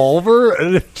 revolver,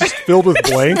 and it's just filled with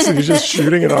blanks, and he's just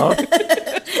shooting it off.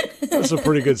 That's a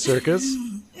pretty good circus.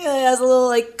 Yeah, it has a little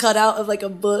like cutout of like a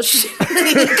bush. And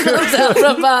he comes out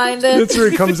from behind it. That's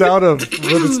where he comes out of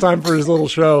when it's time for his little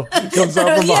show. He comes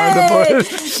out from behind Yay! the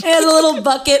bush. He has a little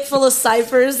bucket full of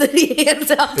ciphers that he hands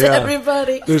out to Yeah.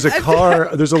 everybody. There's a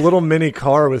car. There's a little mini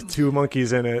car with 2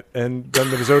 monkeys in it, and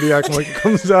then the Zodiac monkey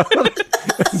comes out and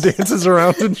dances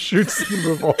around and shoots the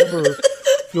revolver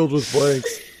filled with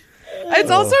blanks. It's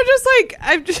also just like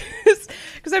I'm just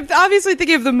because I'm obviously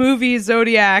thinking of the movie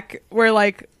Zodiac, where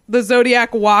like the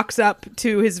Zodiac walks up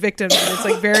to his victims and it's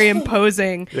like very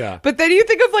imposing. Yeah. But then you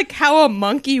think of like how a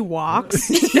monkey walks.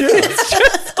 It's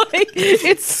just like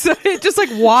it just like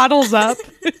waddles up.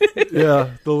 Yeah,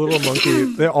 the little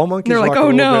monkey. All monkeys They're like, walk "Oh,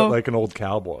 a little no." bit like an old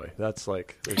cowboy. That's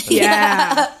like their thing.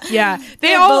 Yeah. They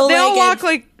They're all bow-legged.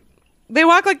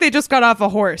 walk like they just got off a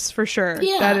horse for sure.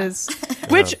 Yeah. That is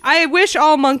which I wish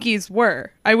all monkeys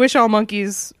were. I wish all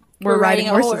monkeys were riding riding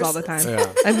a horses horse. all the time. Yeah.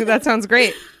 I think that sounds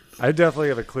great. I definitely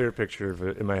have a clear picture of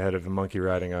it in my head of a monkey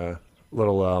riding a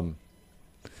little.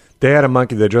 They had a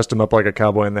monkey. They dressed him up like a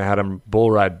cowboy, and they had him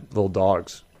bull ride little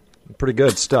dogs. Pretty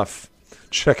good stuff.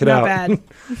 Check it Not out. bad.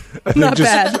 I think Not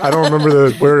bad. I don't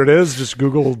remember where it is. Just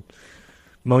Google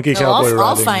monkey cowboy I'll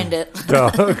riding find it.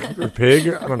 dog or pig.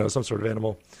 I don't know, some sort of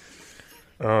animal.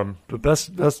 But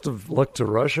best of luck to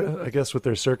Russia, I guess, with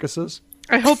their circuses.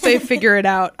 I hope they figure it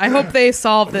out. I hope they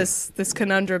solve this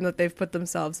conundrum that they've put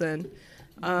themselves in.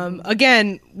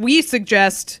 Again, we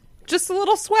suggest just a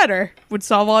little sweater would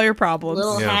solve all your problems.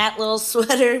 Little Yeah. hat, little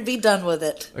sweater, be done with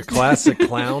it. A classic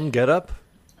clown getup.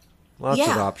 Lots of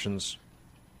Yeah. options.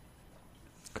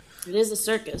 It is a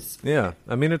circus. Yeah,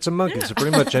 I mean it's a monkey, so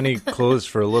pretty much any clothes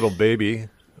for a little baby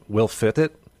will fit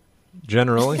it.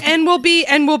 Generally, And we'll be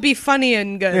funny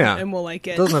and good, yeah, and we'll like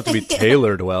it. It doesn't have to be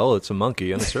tailored well. It's a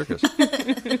monkey in a circus.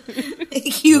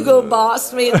 Hugo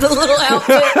Boss made the little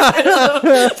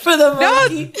outfit for the No,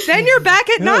 monkey. then you're back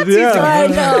at Nazi yeah.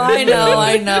 time.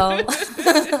 I know.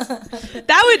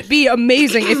 That would be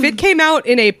amazing if it came out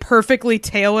in a perfectly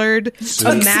tailored,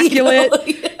 immaculate.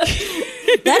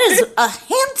 That is a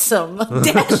handsome,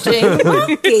 dashing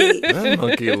monkey. That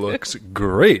monkey looks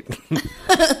great.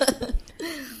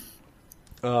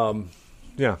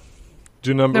 Yeah. Let's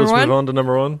Number move one? on to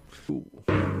number 1.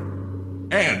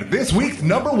 And this week's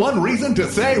number 1 reason to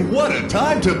say what a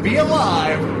time to be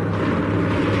alive.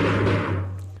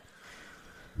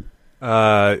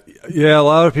 Yeah, a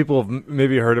lot of people have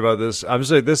maybe heard about this. I'm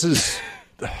saying this is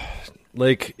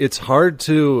like it's hard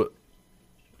to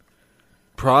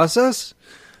process.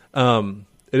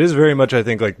 It is very much, I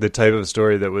think, like the type of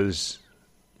story that was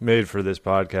made for this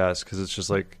podcast because it's just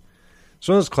like it's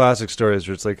one of those classic stories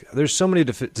where it's like there's so many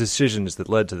decisions that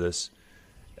led to this,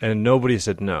 and nobody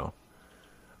said no.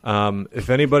 If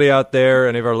anybody out there,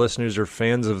 any of our listeners, are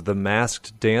fans of The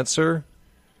Masked Dancer,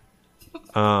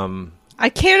 I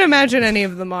can't imagine any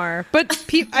of them are, but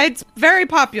it's very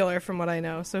popular from what I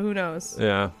know. So who knows?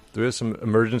 yeah, there is some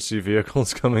emergency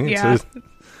vehicles coming Yeah. to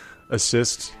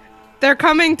assist. They're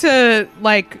coming to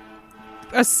like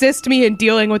assist me in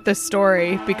dealing with this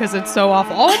story because it's so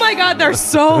awful. Oh my god, they're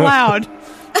so loud.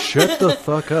 Shut the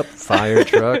fuck up, fire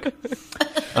truck.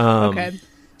 Okay.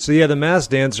 So yeah, The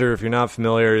Masked Dancer, if you're not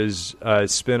familiar, is a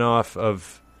spin-off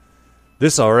of...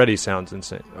 This already sounds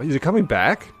insane. Is it coming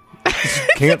back?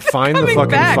 Can't find the Coming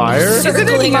fucking back. fire? Is it in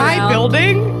Circling my around.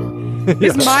 building?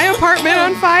 Is my apartment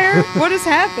on fire? What is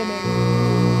happening?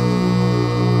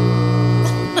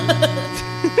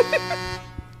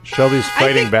 Shelby's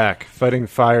fighting think- back. Fighting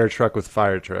fire truck with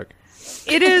fire truck.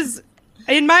 It is,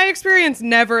 in my experience,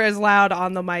 never as loud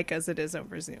on the mic as it is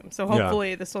over Zoom. So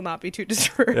hopefully this will not be too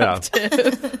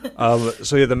disruptive.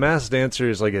 So yeah, The Masked Dancer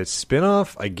is like a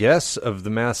spin-off, I guess, of The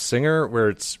Masked Singer, where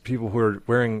it's people who are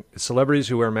wearing... Celebrities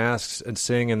who wear masks and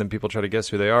sing, and then people try to guess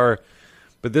who they are.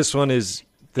 But this one is...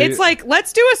 It's like,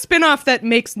 let's do a spin-off that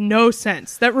makes no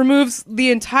sense. That removes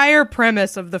the entire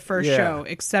premise of the first Yeah. show,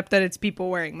 except that it's people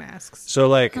wearing masks. So,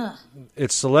 like,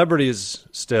 it's celebrities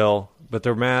still, but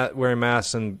they're wearing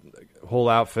masks and whole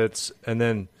outfits. And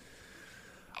then,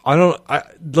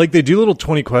 they do little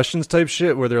 20 questions type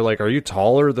shit where they're like, are you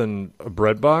taller than a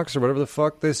bread box or whatever the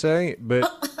fuck they say? But,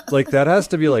 like, that has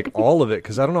to be, like, all of it,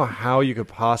 because I don't know how you could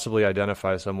possibly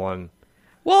identify someone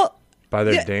Well, by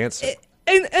their yeah, dancing.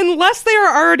 unless they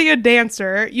are already a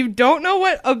dancer, you don't know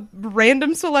what a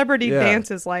random celebrity Yeah. dance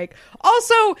is like.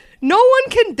 Also, no one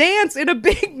can dance in a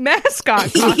big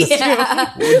mascot costume.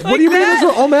 Yeah. What do you mean? That's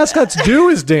what all mascots do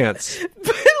is dance.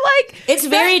 But like It's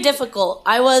very difficult.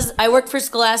 I worked for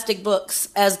Scholastic Books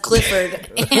as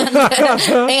Clifford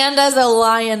and as a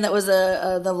lion that was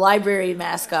the library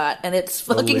mascot, and it's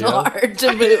fucking hard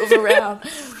to move around.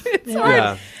 It's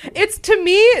hard. It's, to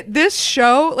me, this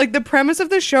show, like the premise of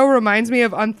the show reminds me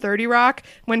of on 30 Rock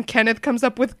when Kenneth comes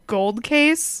up with Gold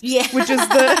Case, which is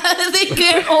the they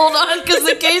can't hold on because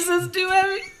the case is too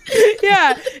heavy.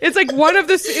 Yeah, it's like one of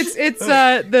the it's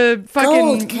the fucking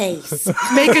Gold Case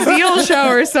Make a Deal show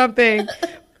or something.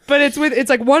 But it's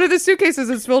like one of the suitcases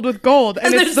is filled with gold,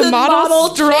 and it's the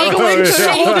model struggling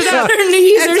to hold it up. Her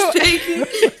knees are shaking.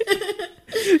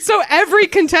 So every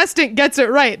contestant gets it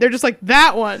right. They're just like,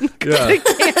 that one. Yeah.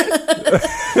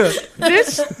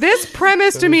 This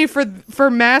premise to me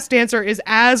for Mass Dancer is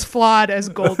as flawed as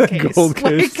Gold Case. Gold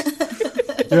Case.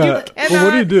 Well,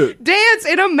 what do you do? Dance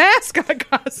in a mascot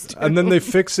costume. And then they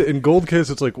fix it in Gold Case.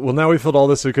 It's like, well, now we filled all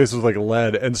this suitcase with like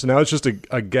lead, and so now it's just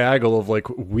a gaggle of like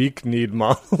weak-kneed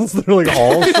models that are like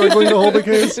all struggling to hold the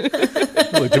case.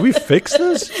 Like, did we fix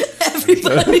this?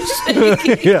 Everybody's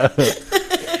shaking. Yeah.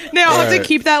 They all have to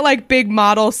keep that like big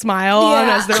model smile on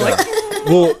as they're like.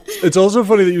 Well, it's also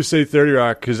funny that you say 30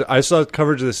 Rock, because I saw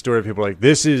coverage of this story. People are like,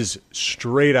 this is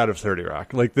straight out of 30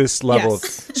 Rock. Like this level.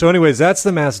 Yes. So anyways, that's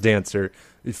the Masked Dancer.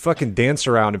 You fucking dance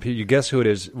around, and you guess who it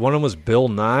is. One of them was Bill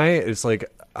Nye. It's like,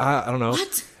 I don't know.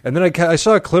 What? And then I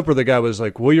saw a clip where the guy was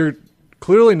like, well, you're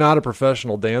clearly not a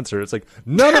professional dancer. It's like,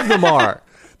 none of them are.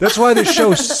 That's why this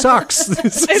show sucks. It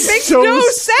makes no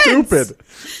sense. Stupid.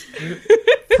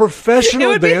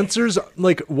 Professional dancers,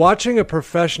 like watching a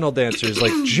professional dancer is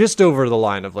like just over the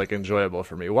line of like enjoyable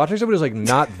for me. Watching somebody who's like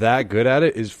not that good at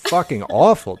it is fucking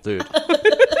awful, dude.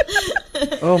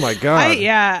 Oh my god.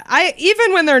 I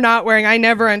even when they're not wearing, I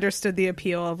never understood the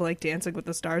appeal of like Dancing with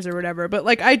the Stars or whatever, but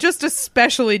like I just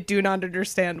especially do not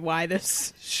understand why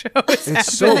this show is happening.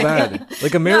 It's so bad.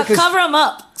 Like America's cover them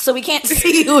up so we can't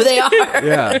see who they are.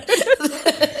 Yeah.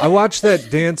 I watched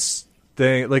that dance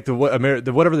thing, like the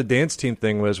whatever the dance team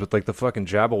thing was with like the fucking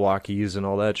Jabberwockies and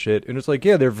all that shit, and it's like,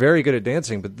 yeah, they're very good at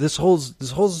dancing, but this whole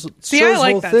show's whole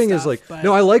thing is like,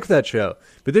 no, I like that show,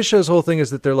 but this show's whole thing is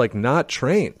that they're like not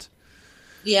trained.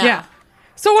 Yeah.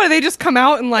 So what, do they just come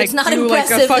out and like It's not do like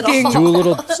a impressive at fucking all. Do a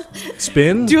little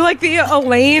spin? do like the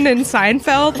Elaine and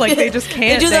Seinfeld, like they just They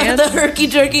can't do dance? the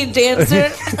herky-jerky dancer.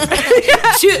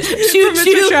 Choo Mr.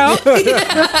 choo. Show.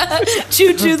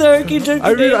 Choo choo the herky-jerky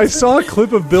I mean, I dancer. saw a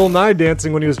clip of Bill Nye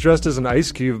dancing when he was dressed as an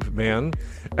Ice Cube man,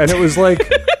 and it was like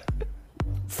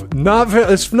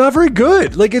it's not very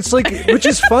good. Like it's like, which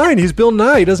is fine. He's Bill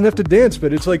Nye. He doesn't have to dance,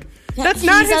 but it's like That's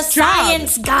not He's his a job.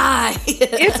 science guy.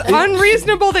 It's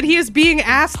unreasonable that he is being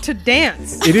asked to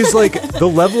dance. it is like the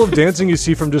level of dancing you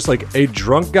see from just like a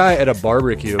drunk guy at a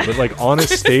barbecue, but like on a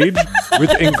stage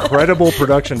with incredible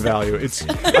production value.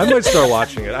 I might start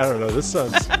watching it. I don't know. This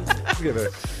sounds.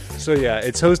 So yeah,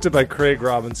 it's hosted by Craig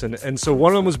Robinson, and so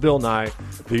one of them was Bill Nye.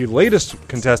 The latest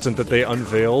contestant that they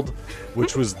unveiled,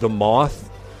 which was the Moth,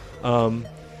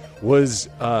 was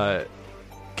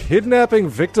kidnapping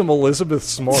victim Elizabeth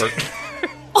Smart.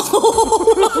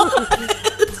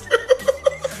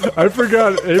 I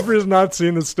forgot. Avery's not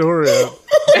seen the story yet.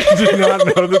 I did not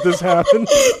know that this happened.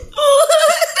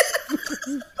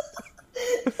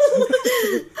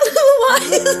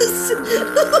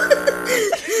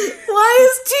 Why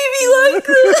is TV like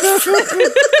this?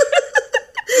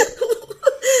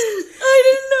 I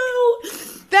didn't know.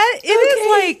 That it is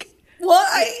like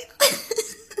Why?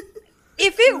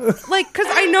 if it like because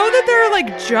I know that there are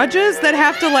like judges that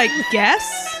have to like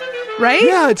guess, right?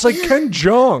 Yeah, it's like Ken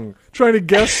Jeong trying to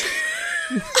guess.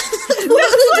 How do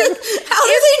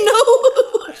they know?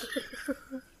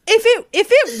 If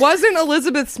it wasn't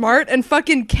Elizabeth Smart and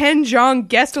fucking Ken Jeong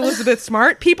guessed Elizabeth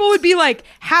Smart, people would be like,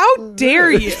 "How dare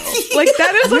you?" Like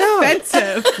that is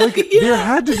offensive. Like there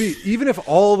had to be, even if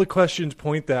all the questions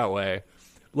point that way,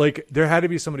 like there had to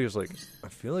be somebody who's like, I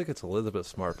feel like it's Elizabeth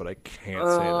Smart, but I can't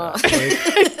say that.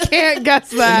 Like, Can't guess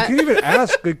that. you can even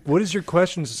ask, like, what is your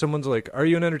question? So someone's like, are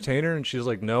you an entertainer? And she's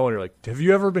like, no. And you're like, have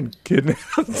you ever been kidnapped?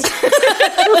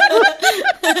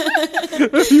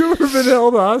 Have you ever been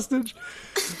held hostage?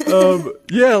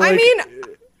 Yeah, like, I mean,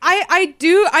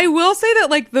 I will say that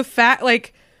like the fact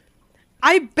like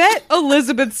I bet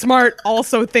Elizabeth Smart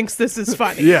also thinks this is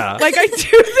funny. Yeah. Like I do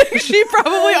think she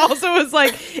probably also was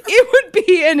like, it would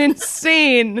be an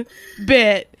insane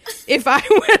bit if I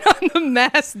went on The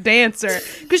Masked Dancer,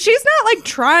 because she's not like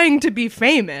trying to be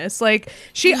famous. Like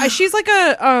she's like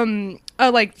a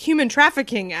like human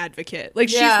trafficking advocate. Like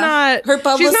she's not. Her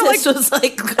publicist like, was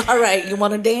like, "All right, you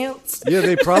want to dance?" yeah,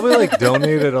 they probably like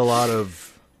donated a lot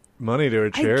of money to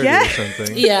a charity or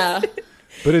something. Yeah.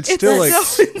 But it's still like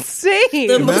so insane.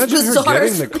 The most imagine her bizarre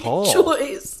getting the call.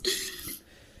 choice.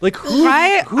 Like who?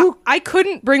 I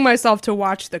couldn't bring myself to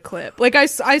watch the clip. Like I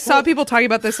saw people talking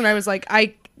about this and I was like,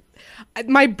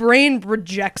 my brain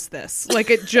rejects this.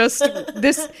 Like it just,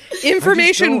 this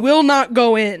information will not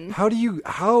go in. How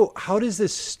does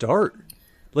this start?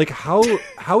 Like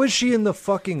how is she in the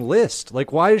fucking list?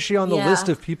 Like why is she on the list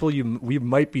of people we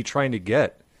might be trying to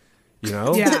get? You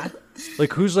know? Yeah.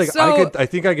 Like who's like I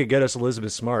think I could get us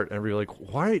Elizabeth Smart, and be like,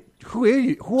 why? Who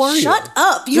are you? Shut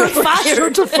up! You're fired.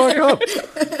 Shut the fuck up!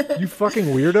 You fucking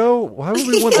weirdo! Why would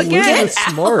we want Elizabeth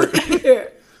Smart?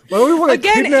 Why would we want a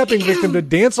kidnapping victim to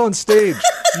dance on stage?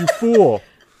 You fool!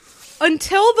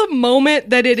 Until the moment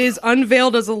that it is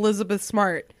unveiled as Elizabeth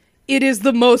Smart, it is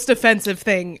the most offensive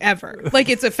thing ever. Like,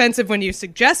 it's offensive when you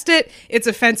suggest it, it's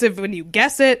offensive when you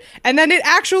guess it, and then it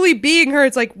actually being her,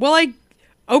 it's like, well,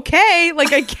 okay,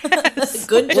 like, I guess.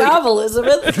 Good job,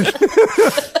 Elizabeth.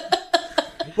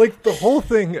 Like, the whole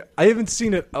thing, I haven't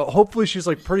seen it. Hopefully she's,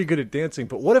 like, pretty good at dancing,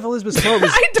 but what if Elizabeth Smart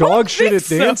was dog shit at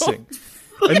dancing?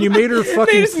 And you made her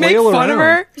fucking flail around. Of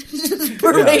her.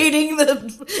 Parading the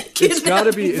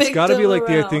kidnapping It's gotta be like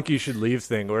around. the I think you should leave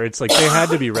thing, where it's like they had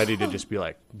to be ready to just be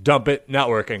like, dump it, not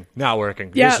working.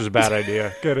 Yeah. This was a bad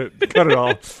idea. Cut it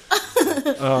all.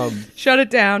 Shut it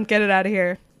down. Get it out of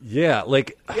here. Yeah,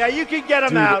 like you can get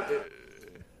him out.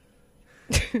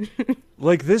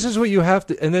 Like this is what you have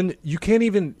to, and then you can't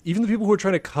even the people who are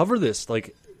trying to cover this,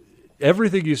 like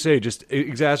everything you say just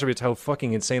exacerbates how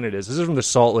fucking insane it is. This is from the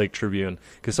Salt Lake Tribune,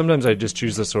 because sometimes I just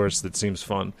choose the source that seems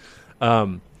fun.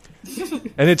 And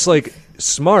it's like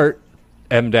Smart,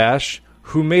 M-,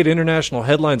 who made international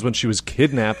headlines when she was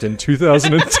kidnapped in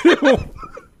 2002.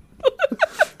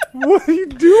 What are you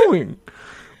doing?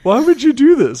 Why would you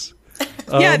do this?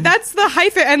 Yeah, that's the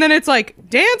hyphen, and then it's like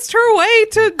danced her way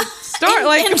to start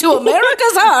like into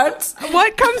America's hearts.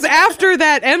 What comes after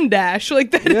that M-?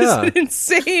 Like that is Yeah. an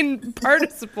insane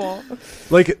participle.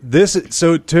 Like this,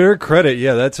 so to her credit,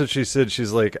 yeah, that's what she said.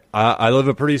 She's like, I live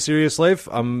a pretty serious life.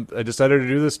 I decided to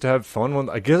do this to have fun.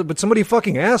 I guess, but somebody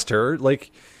fucking asked her.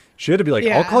 Like, she had to be like,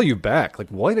 Yeah. I'll call you back. Like,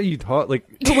 why are you talking? Like,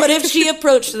 What if she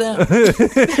approached them? That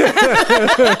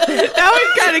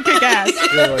would kind of kick ass.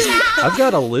 you're like, I've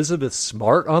got Elizabeth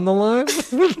Smart on the line.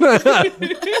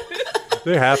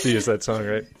 They have to use that song,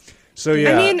 right? So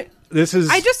yeah, I mean, this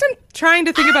is. I just am trying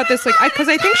to think about this, like, because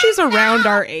I think she's around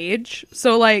our age.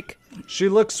 So like, She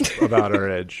looks about our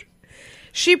age.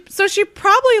 she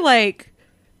probably like,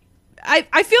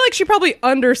 I feel like she probably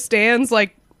understands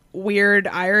like weird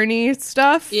irony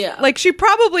stuff. Yeah. Like she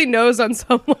probably knows on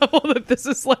some level that this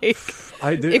is like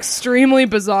extremely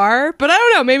bizarre, but I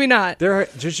don't know, maybe not. There's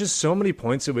just so many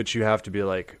points at which you have to be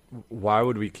like, why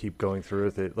would we keep going through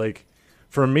with it? Like,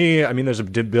 for me, I mean, there's a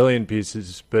billion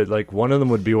pieces, but like one of them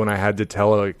would be when I had to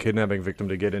tell a kidnapping victim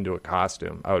to get into a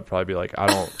costume. I would probably be like, I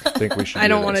don't think we should. I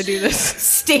don't want to do this.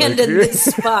 Stand in this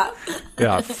spot.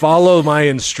 Yeah, follow my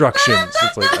instructions.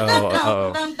 It's like,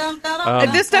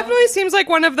 This definitely seems like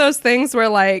one of those things where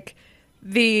like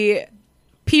the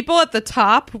people at the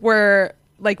top were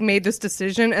like made this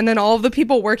decision, and then all of the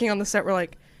people working on the set were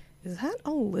like, is that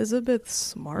Elizabeth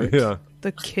Smart? Yeah.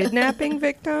 The kidnapping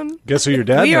victim? Guess who your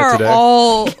dad we met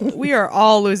are today? we are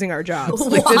all losing our jobs.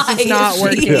 Like this Why is not is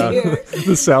working. she here?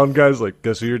 The sound guy's like,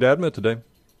 guess who your dad met today?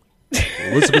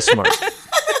 Elizabeth Smart.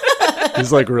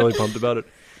 He's like really pumped about it.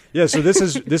 Yeah, so this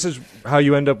is how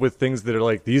you end up with things that are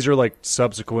like, these are like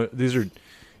subsequent, these are,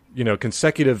 you know,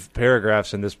 consecutive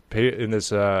paragraphs in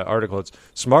this article. It's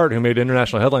Smart, who made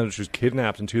international headlines, which was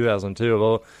kidnapped in 2002.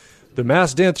 Well, the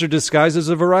masked dancer disguises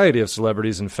a variety of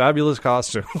celebrities in fabulous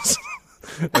costumes.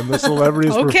 And the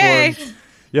celebrities Okay. performed.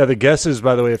 Yeah, the guesses,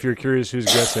 by the way, if you're curious who's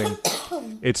guessing,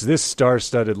 it's this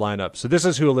star-studded lineup. So this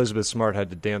is who Elizabeth Smart had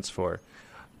to dance for.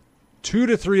 2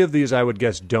 to 3 of these, I would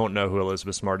guess, don't know who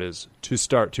Elizabeth Smart is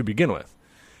to begin with.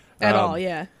 At all,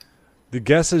 yeah. The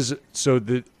guesses,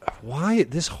 why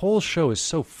this whole show is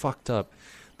so fucked up.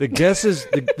 The guesses,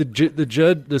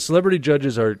 the celebrity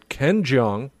judges are Ken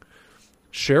Jeong,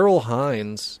 Cheryl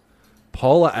Hines,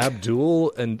 Paula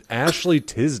Abdul, and Ashley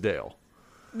Tisdale.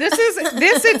 This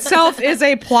itself is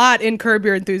a plot in Curb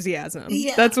Your Enthusiasm.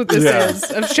 Yeah. That's what this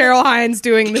is, of Cheryl Hines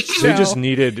doing this show. They just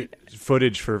needed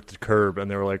footage for Curb,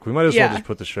 and they were like, we might as well just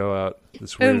put the show out.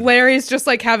 It's weird. And Larry's just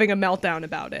like having a meltdown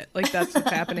about it. Like that's what's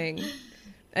happening.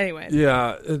 Anyway.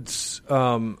 Yeah, it's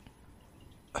the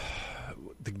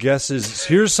guesses.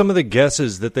 Here's some of the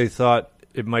guesses that they thought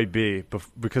it might be,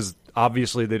 because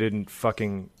obviously they didn't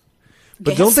fucking.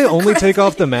 But don't they only take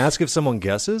off the mask if someone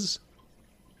guesses?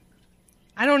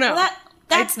 I don't know. Well,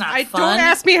 That's not I fun. don't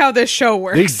ask me how this show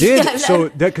works. They did. So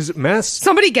that because Masked.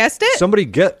 Somebody guessed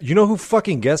it? You know who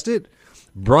fucking guessed it?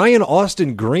 Brian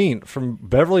Austin Green from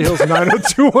Beverly Hills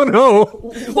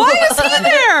 90210. Why is he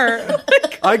there?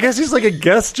 I guess he's like a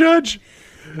guest judge.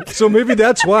 So maybe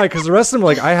that's why, because the rest of them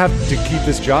are like, I have to keep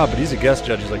this job, but he's a guest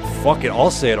judge. He's like, fuck it,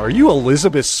 I'll say it. Are you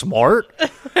Elizabeth Smart? Are you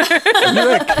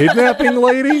that kidnapping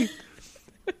lady?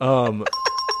 And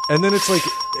then it's like,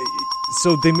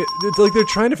 so it's like they're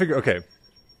trying to figure, okay.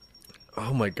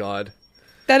 Oh my God.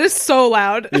 That is so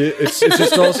loud. It's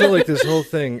just also like this whole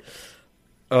thing.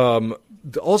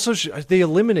 Also, they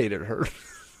eliminated her.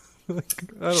 I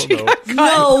don't know.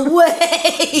 No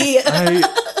way.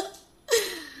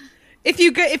 If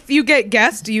you get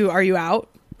guessed, are you out?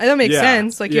 That makes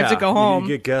sense. Like you have to go home.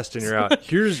 You get guessed and you're out.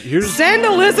 Here's Send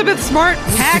Elizabeth Smart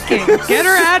packing. Get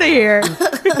her out of here.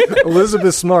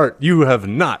 Elizabeth Smart, you have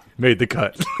not made the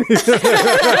cut.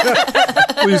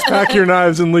 Please pack your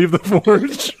knives and leave the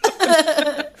forge.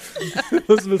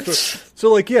 Elizabeth Smart.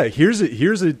 So like, yeah, here's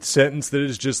a sentence that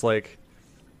is just like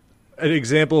an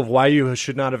example of why you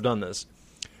should not have done this.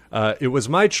 It was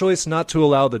my choice not to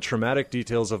allow the traumatic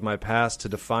details of my past to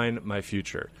define my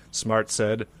future, Smart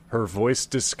said, her voice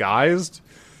disguised.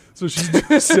 So she's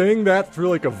just saying that through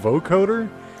like a vocoder.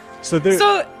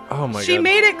 Oh my God. She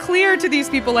made it clear to these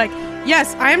people, like,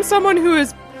 yes, I am someone who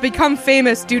has become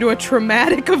famous due to a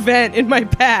traumatic event in my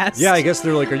past. Yeah, I guess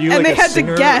they're like, are you and like they a had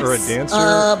singer to guess. or a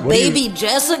dancer? Baby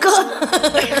Jessica?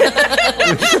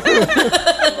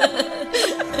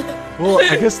 Well,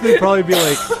 I guess they'd probably be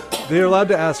like, they're allowed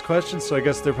to ask questions, so I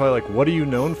guess they're probably like, what are you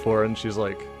known for? And she's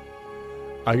like,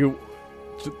 I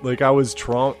was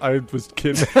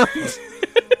kidnapped.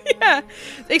 Yeah.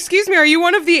 Excuse me, are you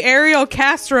one of the Ariel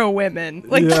Castro women?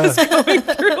 Like, just going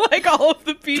through, like, all of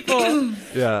the people.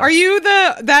 Yeah. Are you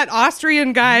that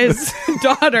Austrian guy's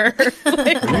daughter?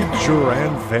 Like, are you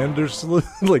Joran Vandersloot?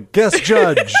 Like, guest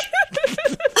judge.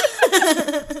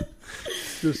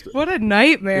 what a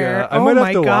nightmare. Yeah, I might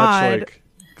have to God. watch, like,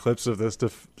 clips of this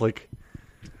to, like,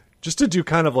 just to do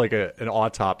kind of like an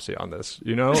autopsy on this,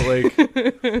 you know? Like,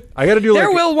 I got to do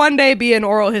There will one day be an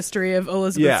oral history of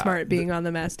Elizabeth Smart being on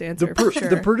The Masked Dancer, for sure.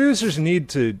 The producers need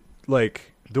to,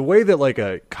 like, the way that, like,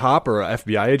 a cop or a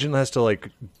FBI agent has to, like,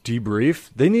 debrief,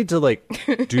 they need to, like,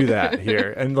 do that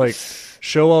here and, like,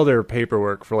 show all their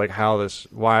paperwork for, like, how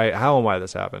and why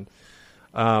this happened.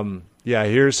 Yeah,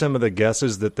 here's some of the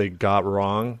guesses that they got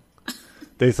wrong.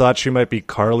 They thought she might be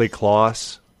Carly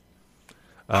Kloss.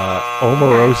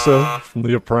 Omarosa from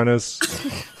The Apprentice.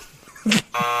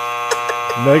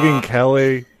 Megyn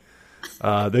Kelly.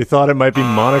 They thought it might be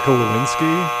Monica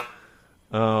Lewinsky.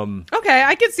 Okay,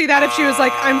 I could see that if she was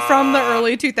like, I'm from the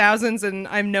early 2000s and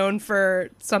I'm known for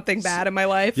something bad in my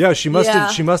life. Yeah, she must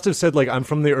have said, like, I'm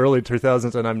from the early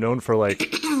 2000s and I'm known for,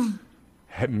 like,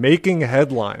 making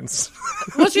headlines.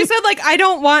 Well, she said, like, I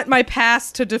don't want my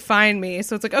past to define me.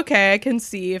 So it's like, okay, I can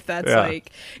see if that's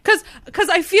like, because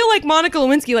I feel like Monica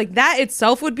Lewinsky, like, that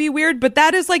itself would be weird, but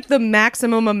that is like the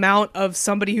maximum amount of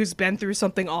somebody who's been through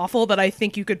something awful that I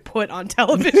think you could put on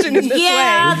television in this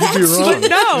way. That's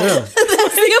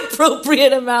that's the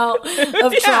appropriate amount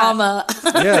of trauma.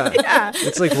 Yeah.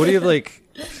 It's like, what do you have, like,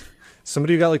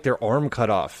 somebody who got, like, their arm cut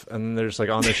off, and they're just, like,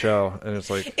 on the show, and it's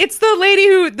like... It's the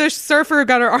lady the surfer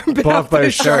got her arm bit off by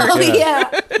a shark. Yeah.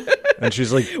 And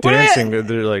she's, like, dancing.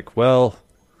 They're like, well,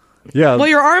 yeah. Well,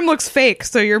 your arm looks fake,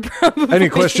 so you're probably... Any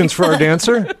questions for our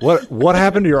dancer? What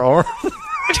happened to your arm?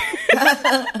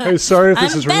 Hey, sorry if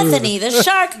this is rude. Bethany, the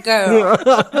shark girl.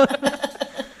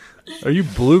 Are you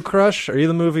Blue Crush? Are you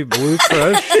the movie Blue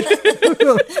Crush?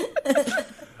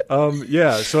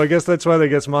 Yeah, so I guess that's why they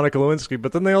guess Monica Lewinsky,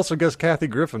 but then they also guess Kathy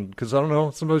Griffin, because I don't know,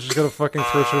 somebody's just got to fucking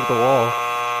throw shit at the wall.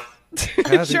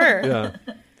 Kathy, sure. Yeah.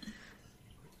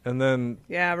 And then...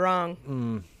 Yeah,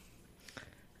 wrong.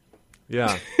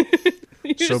 Yeah.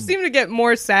 You just seem to get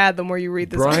more sad the more you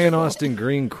read this. Brian Austin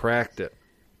Green cracked it.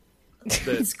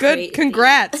 It's good. Great.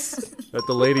 Congrats. That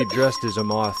the lady dressed as a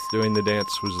moth doing the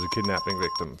dance was the kidnapping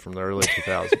victim from the early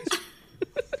 2000s.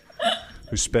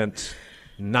 Who spent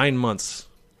 9 months...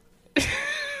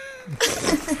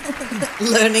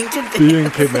 learning to dance. Being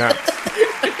kidnapped.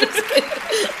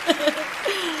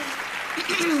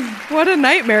 What a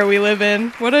nightmare we live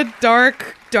in. What a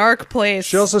dark, dark place.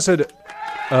 She also said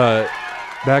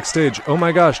backstage, oh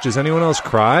my gosh, does anyone else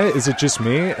cry? Is it just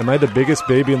me? Am I the biggest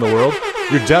baby in the world?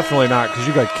 You're definitely not, because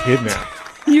you got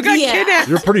kidnapped. You got kidnapped.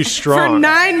 You're pretty strong. For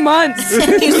 9 months.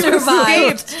 You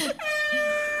survived.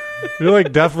 You're,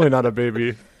 like, definitely not a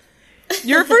baby.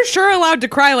 You're for sure allowed to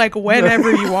cry, like,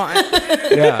 whenever you want.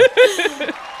 Yeah.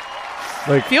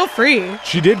 Like, feel free.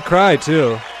 She did cry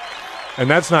too, and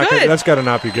that's not good. That's got to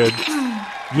not be good.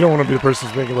 You don't want to be the person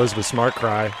who's making Elizabeth Smart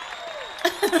cry.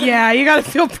 Yeah, you got to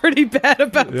feel pretty bad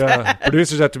about that.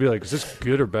 Producers have to be like, is this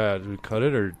good or bad? Do we cut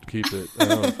it or keep it? I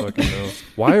don't fucking know.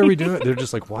 Why are we doing it? They're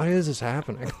just like, why is this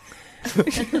happening?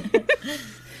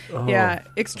 Yeah,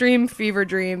 extreme fever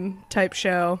dream type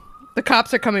show. The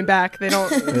cops are coming back. They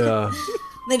don't. Yeah.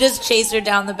 They just chase her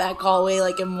down the back hallway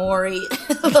like a Maury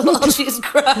while she's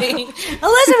crying.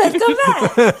 Elizabeth, come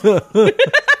back!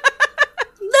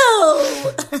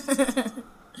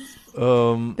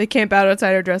 No! They camp out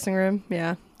outside her dressing room.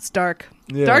 Yeah, it's dark.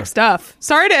 Yeah. Dark stuff.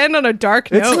 Sorry to end on a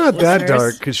dark note. It's not that listeners.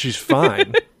 dark because she's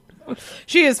fine.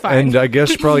 She is fine. And I guess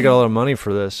she probably got a lot of money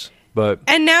for this. But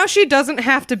And now she doesn't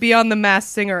have to be on The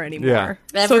Masked Singer anymore.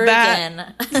 Yeah. Ever that,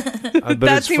 again. but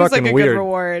that it's seems fucking like a weird. good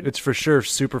reward. It's for sure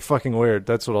super fucking weird.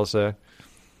 That's what I'll say.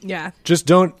 Yeah. Just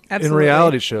don't, Absolutely. in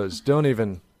reality shows, don't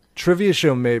even. Trivia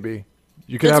show, maybe.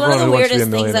 You could That's have one of one the who wants to be a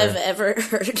weirdest things millionaire. I've ever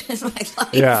heard in my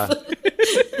life. Yeah.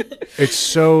 It's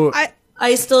so,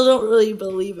 I still don't really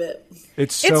believe it.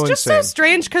 it's so It's just insane. so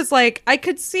strange because, like, I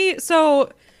could see.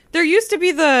 So there used to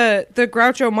be the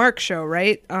Groucho Marx show,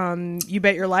 right? You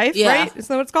Bet Your Life, Yeah. right? Isn't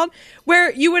that what it's called?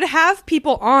 Where you would have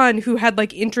people on who had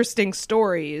like interesting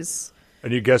stories.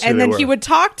 And you guess who And they then were. he would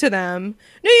talk to them.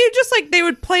 No, you just like they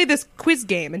would play this quiz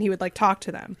game, and he would like talk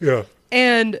to them. Yeah.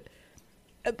 And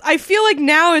I feel like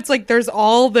now it's like there's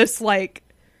all this like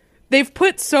they've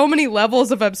put so many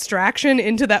levels of abstraction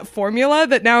into that formula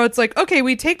that now it's like, okay,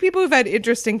 we take people who've had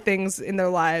interesting things in their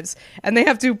lives and they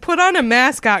have to put on a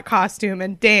mascot costume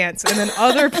and dance, and then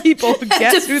other people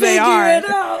guess who they are. It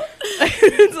out.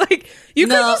 It's like you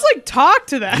could No. just like talk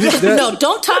to them. No,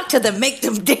 don't talk to them. Make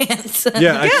them dance.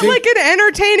 Yeah, I Get think, like an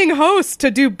entertaining host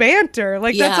to do banter.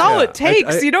 Like that's Yeah. all Yeah, it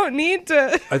takes. I- You don't need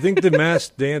to. I think the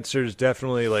masked dancers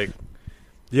definitely like,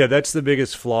 yeah, that's the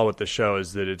biggest flaw with the show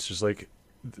is that it's just like,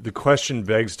 the question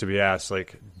begs to be asked,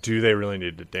 like, do they really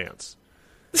need to dance?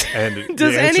 And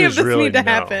Does the any answer of is this really need to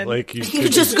no. happen? Like you You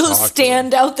could just go talk to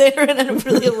stand out there in a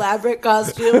really elaborate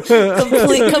costume,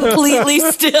 completely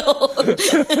still.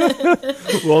 them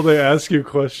while they ask you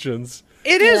questions.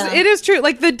 It is. Yeah. It is true.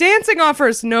 Like the dancing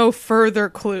offers no further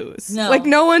clues. No. Like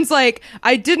no one's like,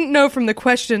 I didn't know from the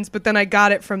questions, but then I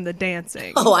got it from the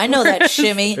dancing. Oh, I know that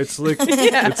shimmy. It's like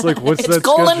it's like what's It's that?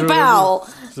 Colin schedule again? Powell.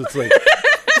 So it's like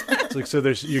so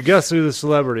there's you guess who the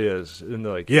celebrity is, and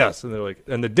they're like yes, and they're like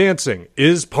and the dancing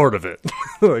is part of it.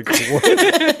 Like what?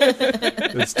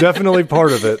 It's definitely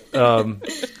part of it.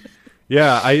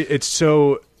 Yeah, it's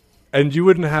so. And you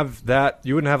wouldn't have that.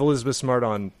 You wouldn't have Elizabeth Smart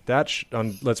on that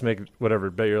on Let's Make Whatever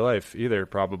Bet Your Life either,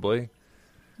 probably.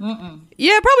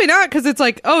 Yeah, probably not, because it's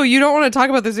like, oh, you don't want to talk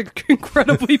about this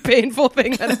incredibly painful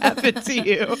thing that happened to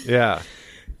you. Yeah,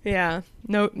 Yeah,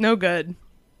 no good.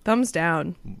 Thumbs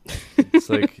down. it's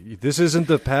like this isn't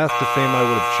the path to fame I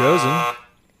would have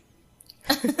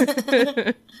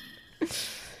chosen.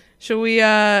 Shall we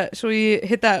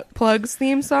hit that plugs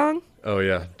theme song? Oh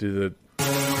yeah, do the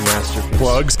masterpiece.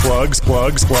 Plugs, plugs,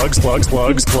 plugs, plugs, plugs,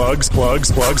 plugs, plugs,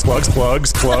 plugs, plugs, plugs,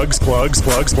 plugs, plugs, plugs,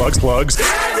 plugs, plugs, plugs.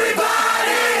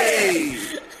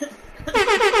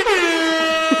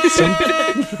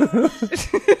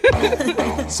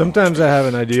 Sometimes I have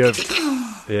an idea of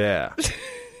yeah.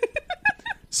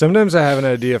 Sometimes I have an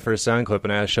idea for a sound clip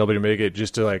and ask Shelby to make it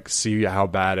just to like see how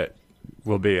bad it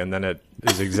will be, and then it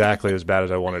is exactly as bad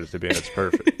as I wanted it to be, and it's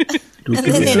perfect. And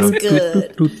then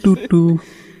it's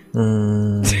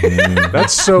good.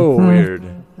 That's so weird.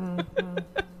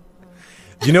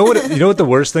 You know what the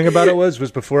worst thing about it was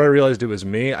before I realized it was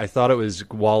me, I thought it was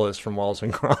Wallace from Wallace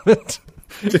and Gromit.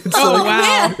 Oh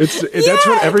wow! That's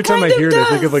what every time I hear it, I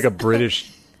think of like a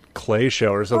British clay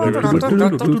show or something. You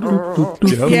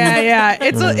know? Yeah.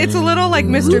 It's a little like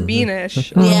Mr.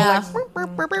 Beanish. Yeah.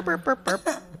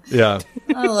 Yeah.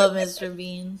 I love Mr.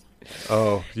 Bean.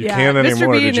 Oh, you Yeah, can't Mr.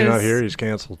 anymore. Bean Did you not is- hear? He's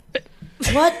canceled.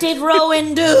 What did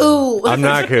Rowan do? I'm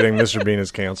not kidding. Mr. Bean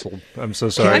is canceled. I'm so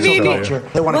sorry. I mean- to tell you.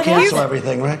 They want to What cancel is-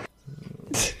 everything, right?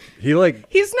 He like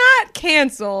He's not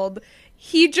canceled.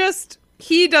 He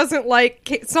doesn't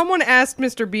like. Someone asked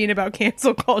Mr. Bean about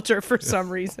cancel culture for some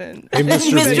reason. hey,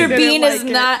 Mr. Mr. Bean. Bean Didn't is like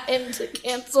it. not into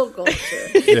cancel culture.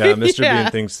 Yeah, Mr. Yeah.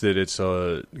 Bean thinks that it's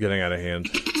getting out of hand.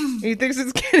 He thinks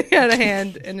it's getting out of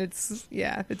hand, and it's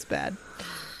bad.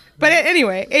 But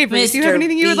anyway, Avery, do you have Mr.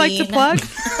 anything you would like to Bean. plug?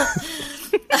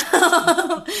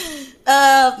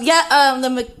 I'm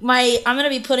gonna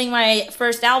be putting my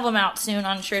first album out soon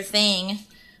on Sure Thing.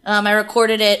 I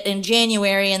recorded it in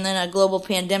January, and then a global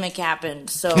pandemic happened,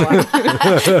 so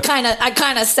I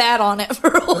kind of sat on it for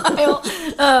a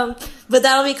while. But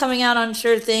that'll be coming out on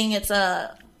Sure Thing. It's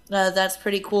that's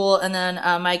pretty cool. And then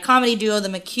my comedy duo, the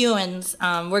McEwens,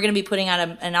 we're gonna be putting out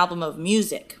an album of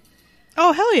music.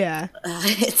 Oh, hell yeah.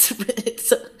 It's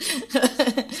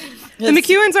The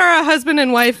McEwens are a husband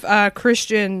and wife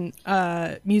Christian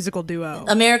musical duo.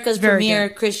 America's Very premier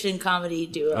good. Christian comedy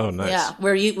duo. Oh, nice. Yeah,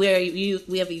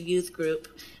 we have a youth group,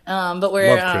 but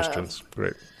we're Love Christians.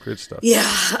 Great stuff. Yeah.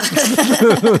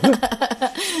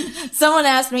 Someone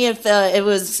asked me if it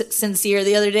was sincere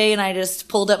the other day, and I just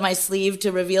pulled up my sleeve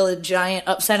to reveal a giant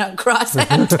upside-down cross I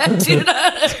had tattooed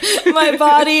on my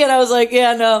body, and I was like,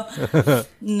 yeah, no.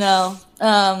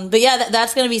 But yeah,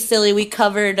 that's going to be silly. We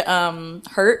covered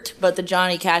Hurt, but the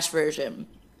Johnny Cash version.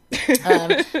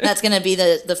 That's going to be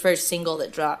the first single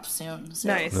that drops soon. So.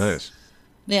 Nice.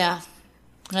 Yeah.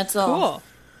 That's all. Cool.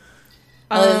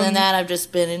 Other than that, I've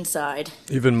just been inside.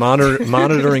 You've been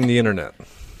monitoring the internet.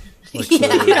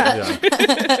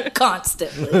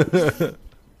 Constantly.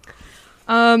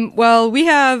 Well, we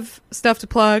have stuff to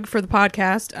plug for the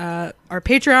podcast. Our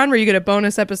Patreon, where you get a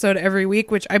bonus episode every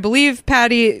week, which I believe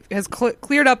Patty has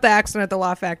cleared up the accident at the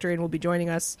Laugh Factory and will be joining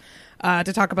us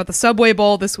to talk about the Subway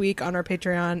Bowl this week on our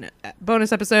Patreon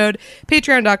bonus episode,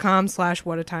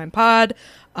 patreon.com/whatatimepod.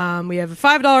 We have a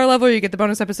 $5 level where you get the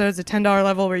bonus episodes, a $10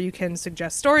 level where you can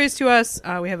suggest stories to us.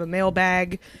 We have a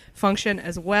mailbag function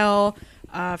as well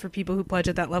for people who pledge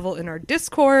at that level in our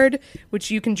Discord, which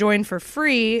you can join for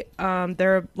free.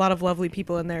 There are a lot of lovely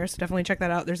people in there, so definitely check that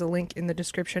out. There's a link in the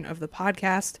description of the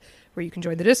podcast where you can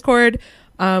join the Discord.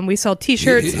 We sell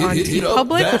t-shirts on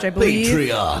TeePublic, which I believe...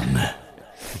 Patreon.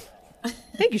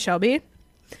 Thank you, Shelby.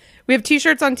 We have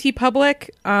t-shirts on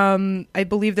TeePublic. I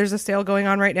believe there's a sale going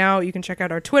on right now. You can check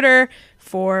out our Twitter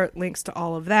for links to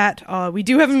all of that. We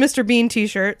do have a Mr. Bean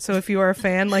t-shirt, so if you are a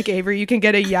fan like Avery, you can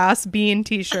get a Yas Bean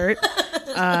t-shirt.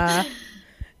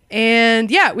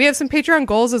 And yeah, we have some Patreon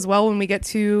goals as well. When we get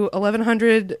to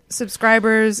 1,100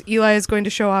 subscribers, Eli is going to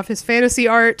show off his fantasy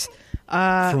art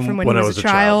from when he was a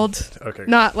child. Okay.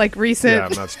 Not like recent. Yeah,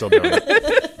 I'm not still doing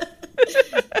it.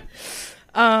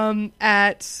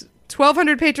 At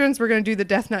 1,200 patrons, we're going to do the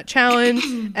Death Nut Challenge.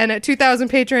 And at 2,000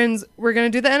 patrons, we're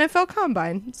going to do the NFL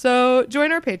Combine. So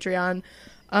join our Patreon.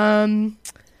 I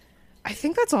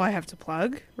think that's all I have to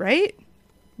plug, right?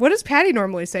 What does Patty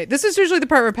normally say? This is usually the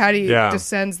part where Patty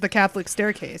descends the Catholic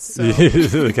staircase. So.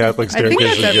 The Catholic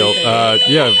staircase of guilt.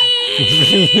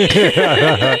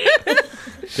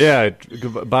 Yeah.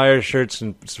 Buy our shirts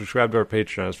and subscribe to our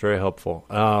Patreon. It's very helpful.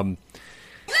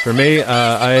 For me,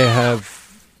 I have...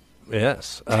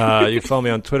 Yes. You can follow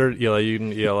me on Twitter,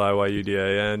 Eliudin,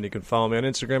 ELIYUDIN. You can follow me on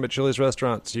Instagram at Chili's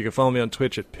Restaurants. You can follow me on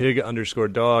Twitch at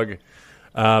pig_dog.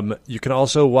 You can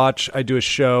also watch, I do a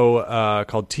show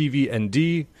called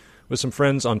TVND with some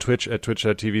friends on Twitch at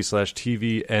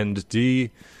twitch.tv/TVND.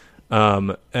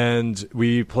 And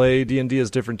we play D&D as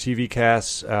different TV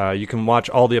casts. You can watch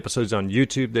all the episodes on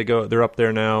YouTube. They're up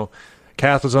there now.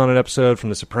 Kath was on an episode from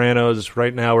The Sopranos.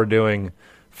 Right now we're doing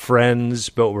Friends,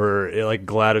 but we're like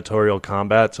gladiatorial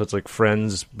combat, so it's like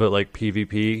Friends but like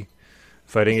PvP,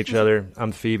 fighting each other.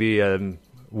 I'm Phoebe. I'm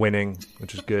winning,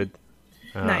 which is good.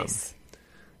 Nice.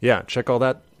 Yeah, check all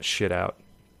that shit out,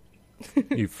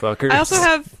 you fuckers. I also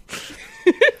have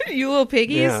you little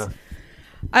piggies. Yeah.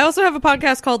 I also have a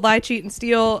podcast called Lie, Cheat, and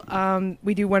Steal.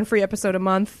 We do one free episode a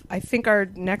month. I think our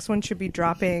next one should be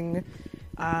dropping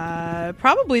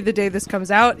probably the day this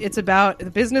comes out. It's about the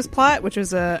business plot, which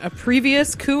was a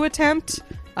previous coup attempt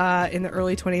in the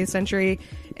early 20th century.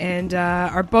 And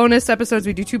our bonus episodes,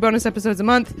 we do 2 bonus episodes a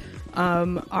month.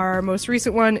 Our most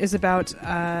recent one is about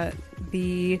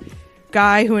the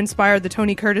guy who inspired the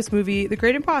Tony Curtis movie, The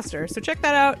Great Imposter. So check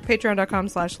that out,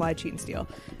 patreon.com/lie, cheat, and steal.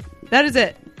 That is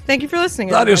it. Thank you for listening.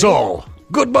 That is all.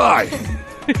 Goodbye.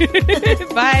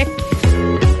 Bye.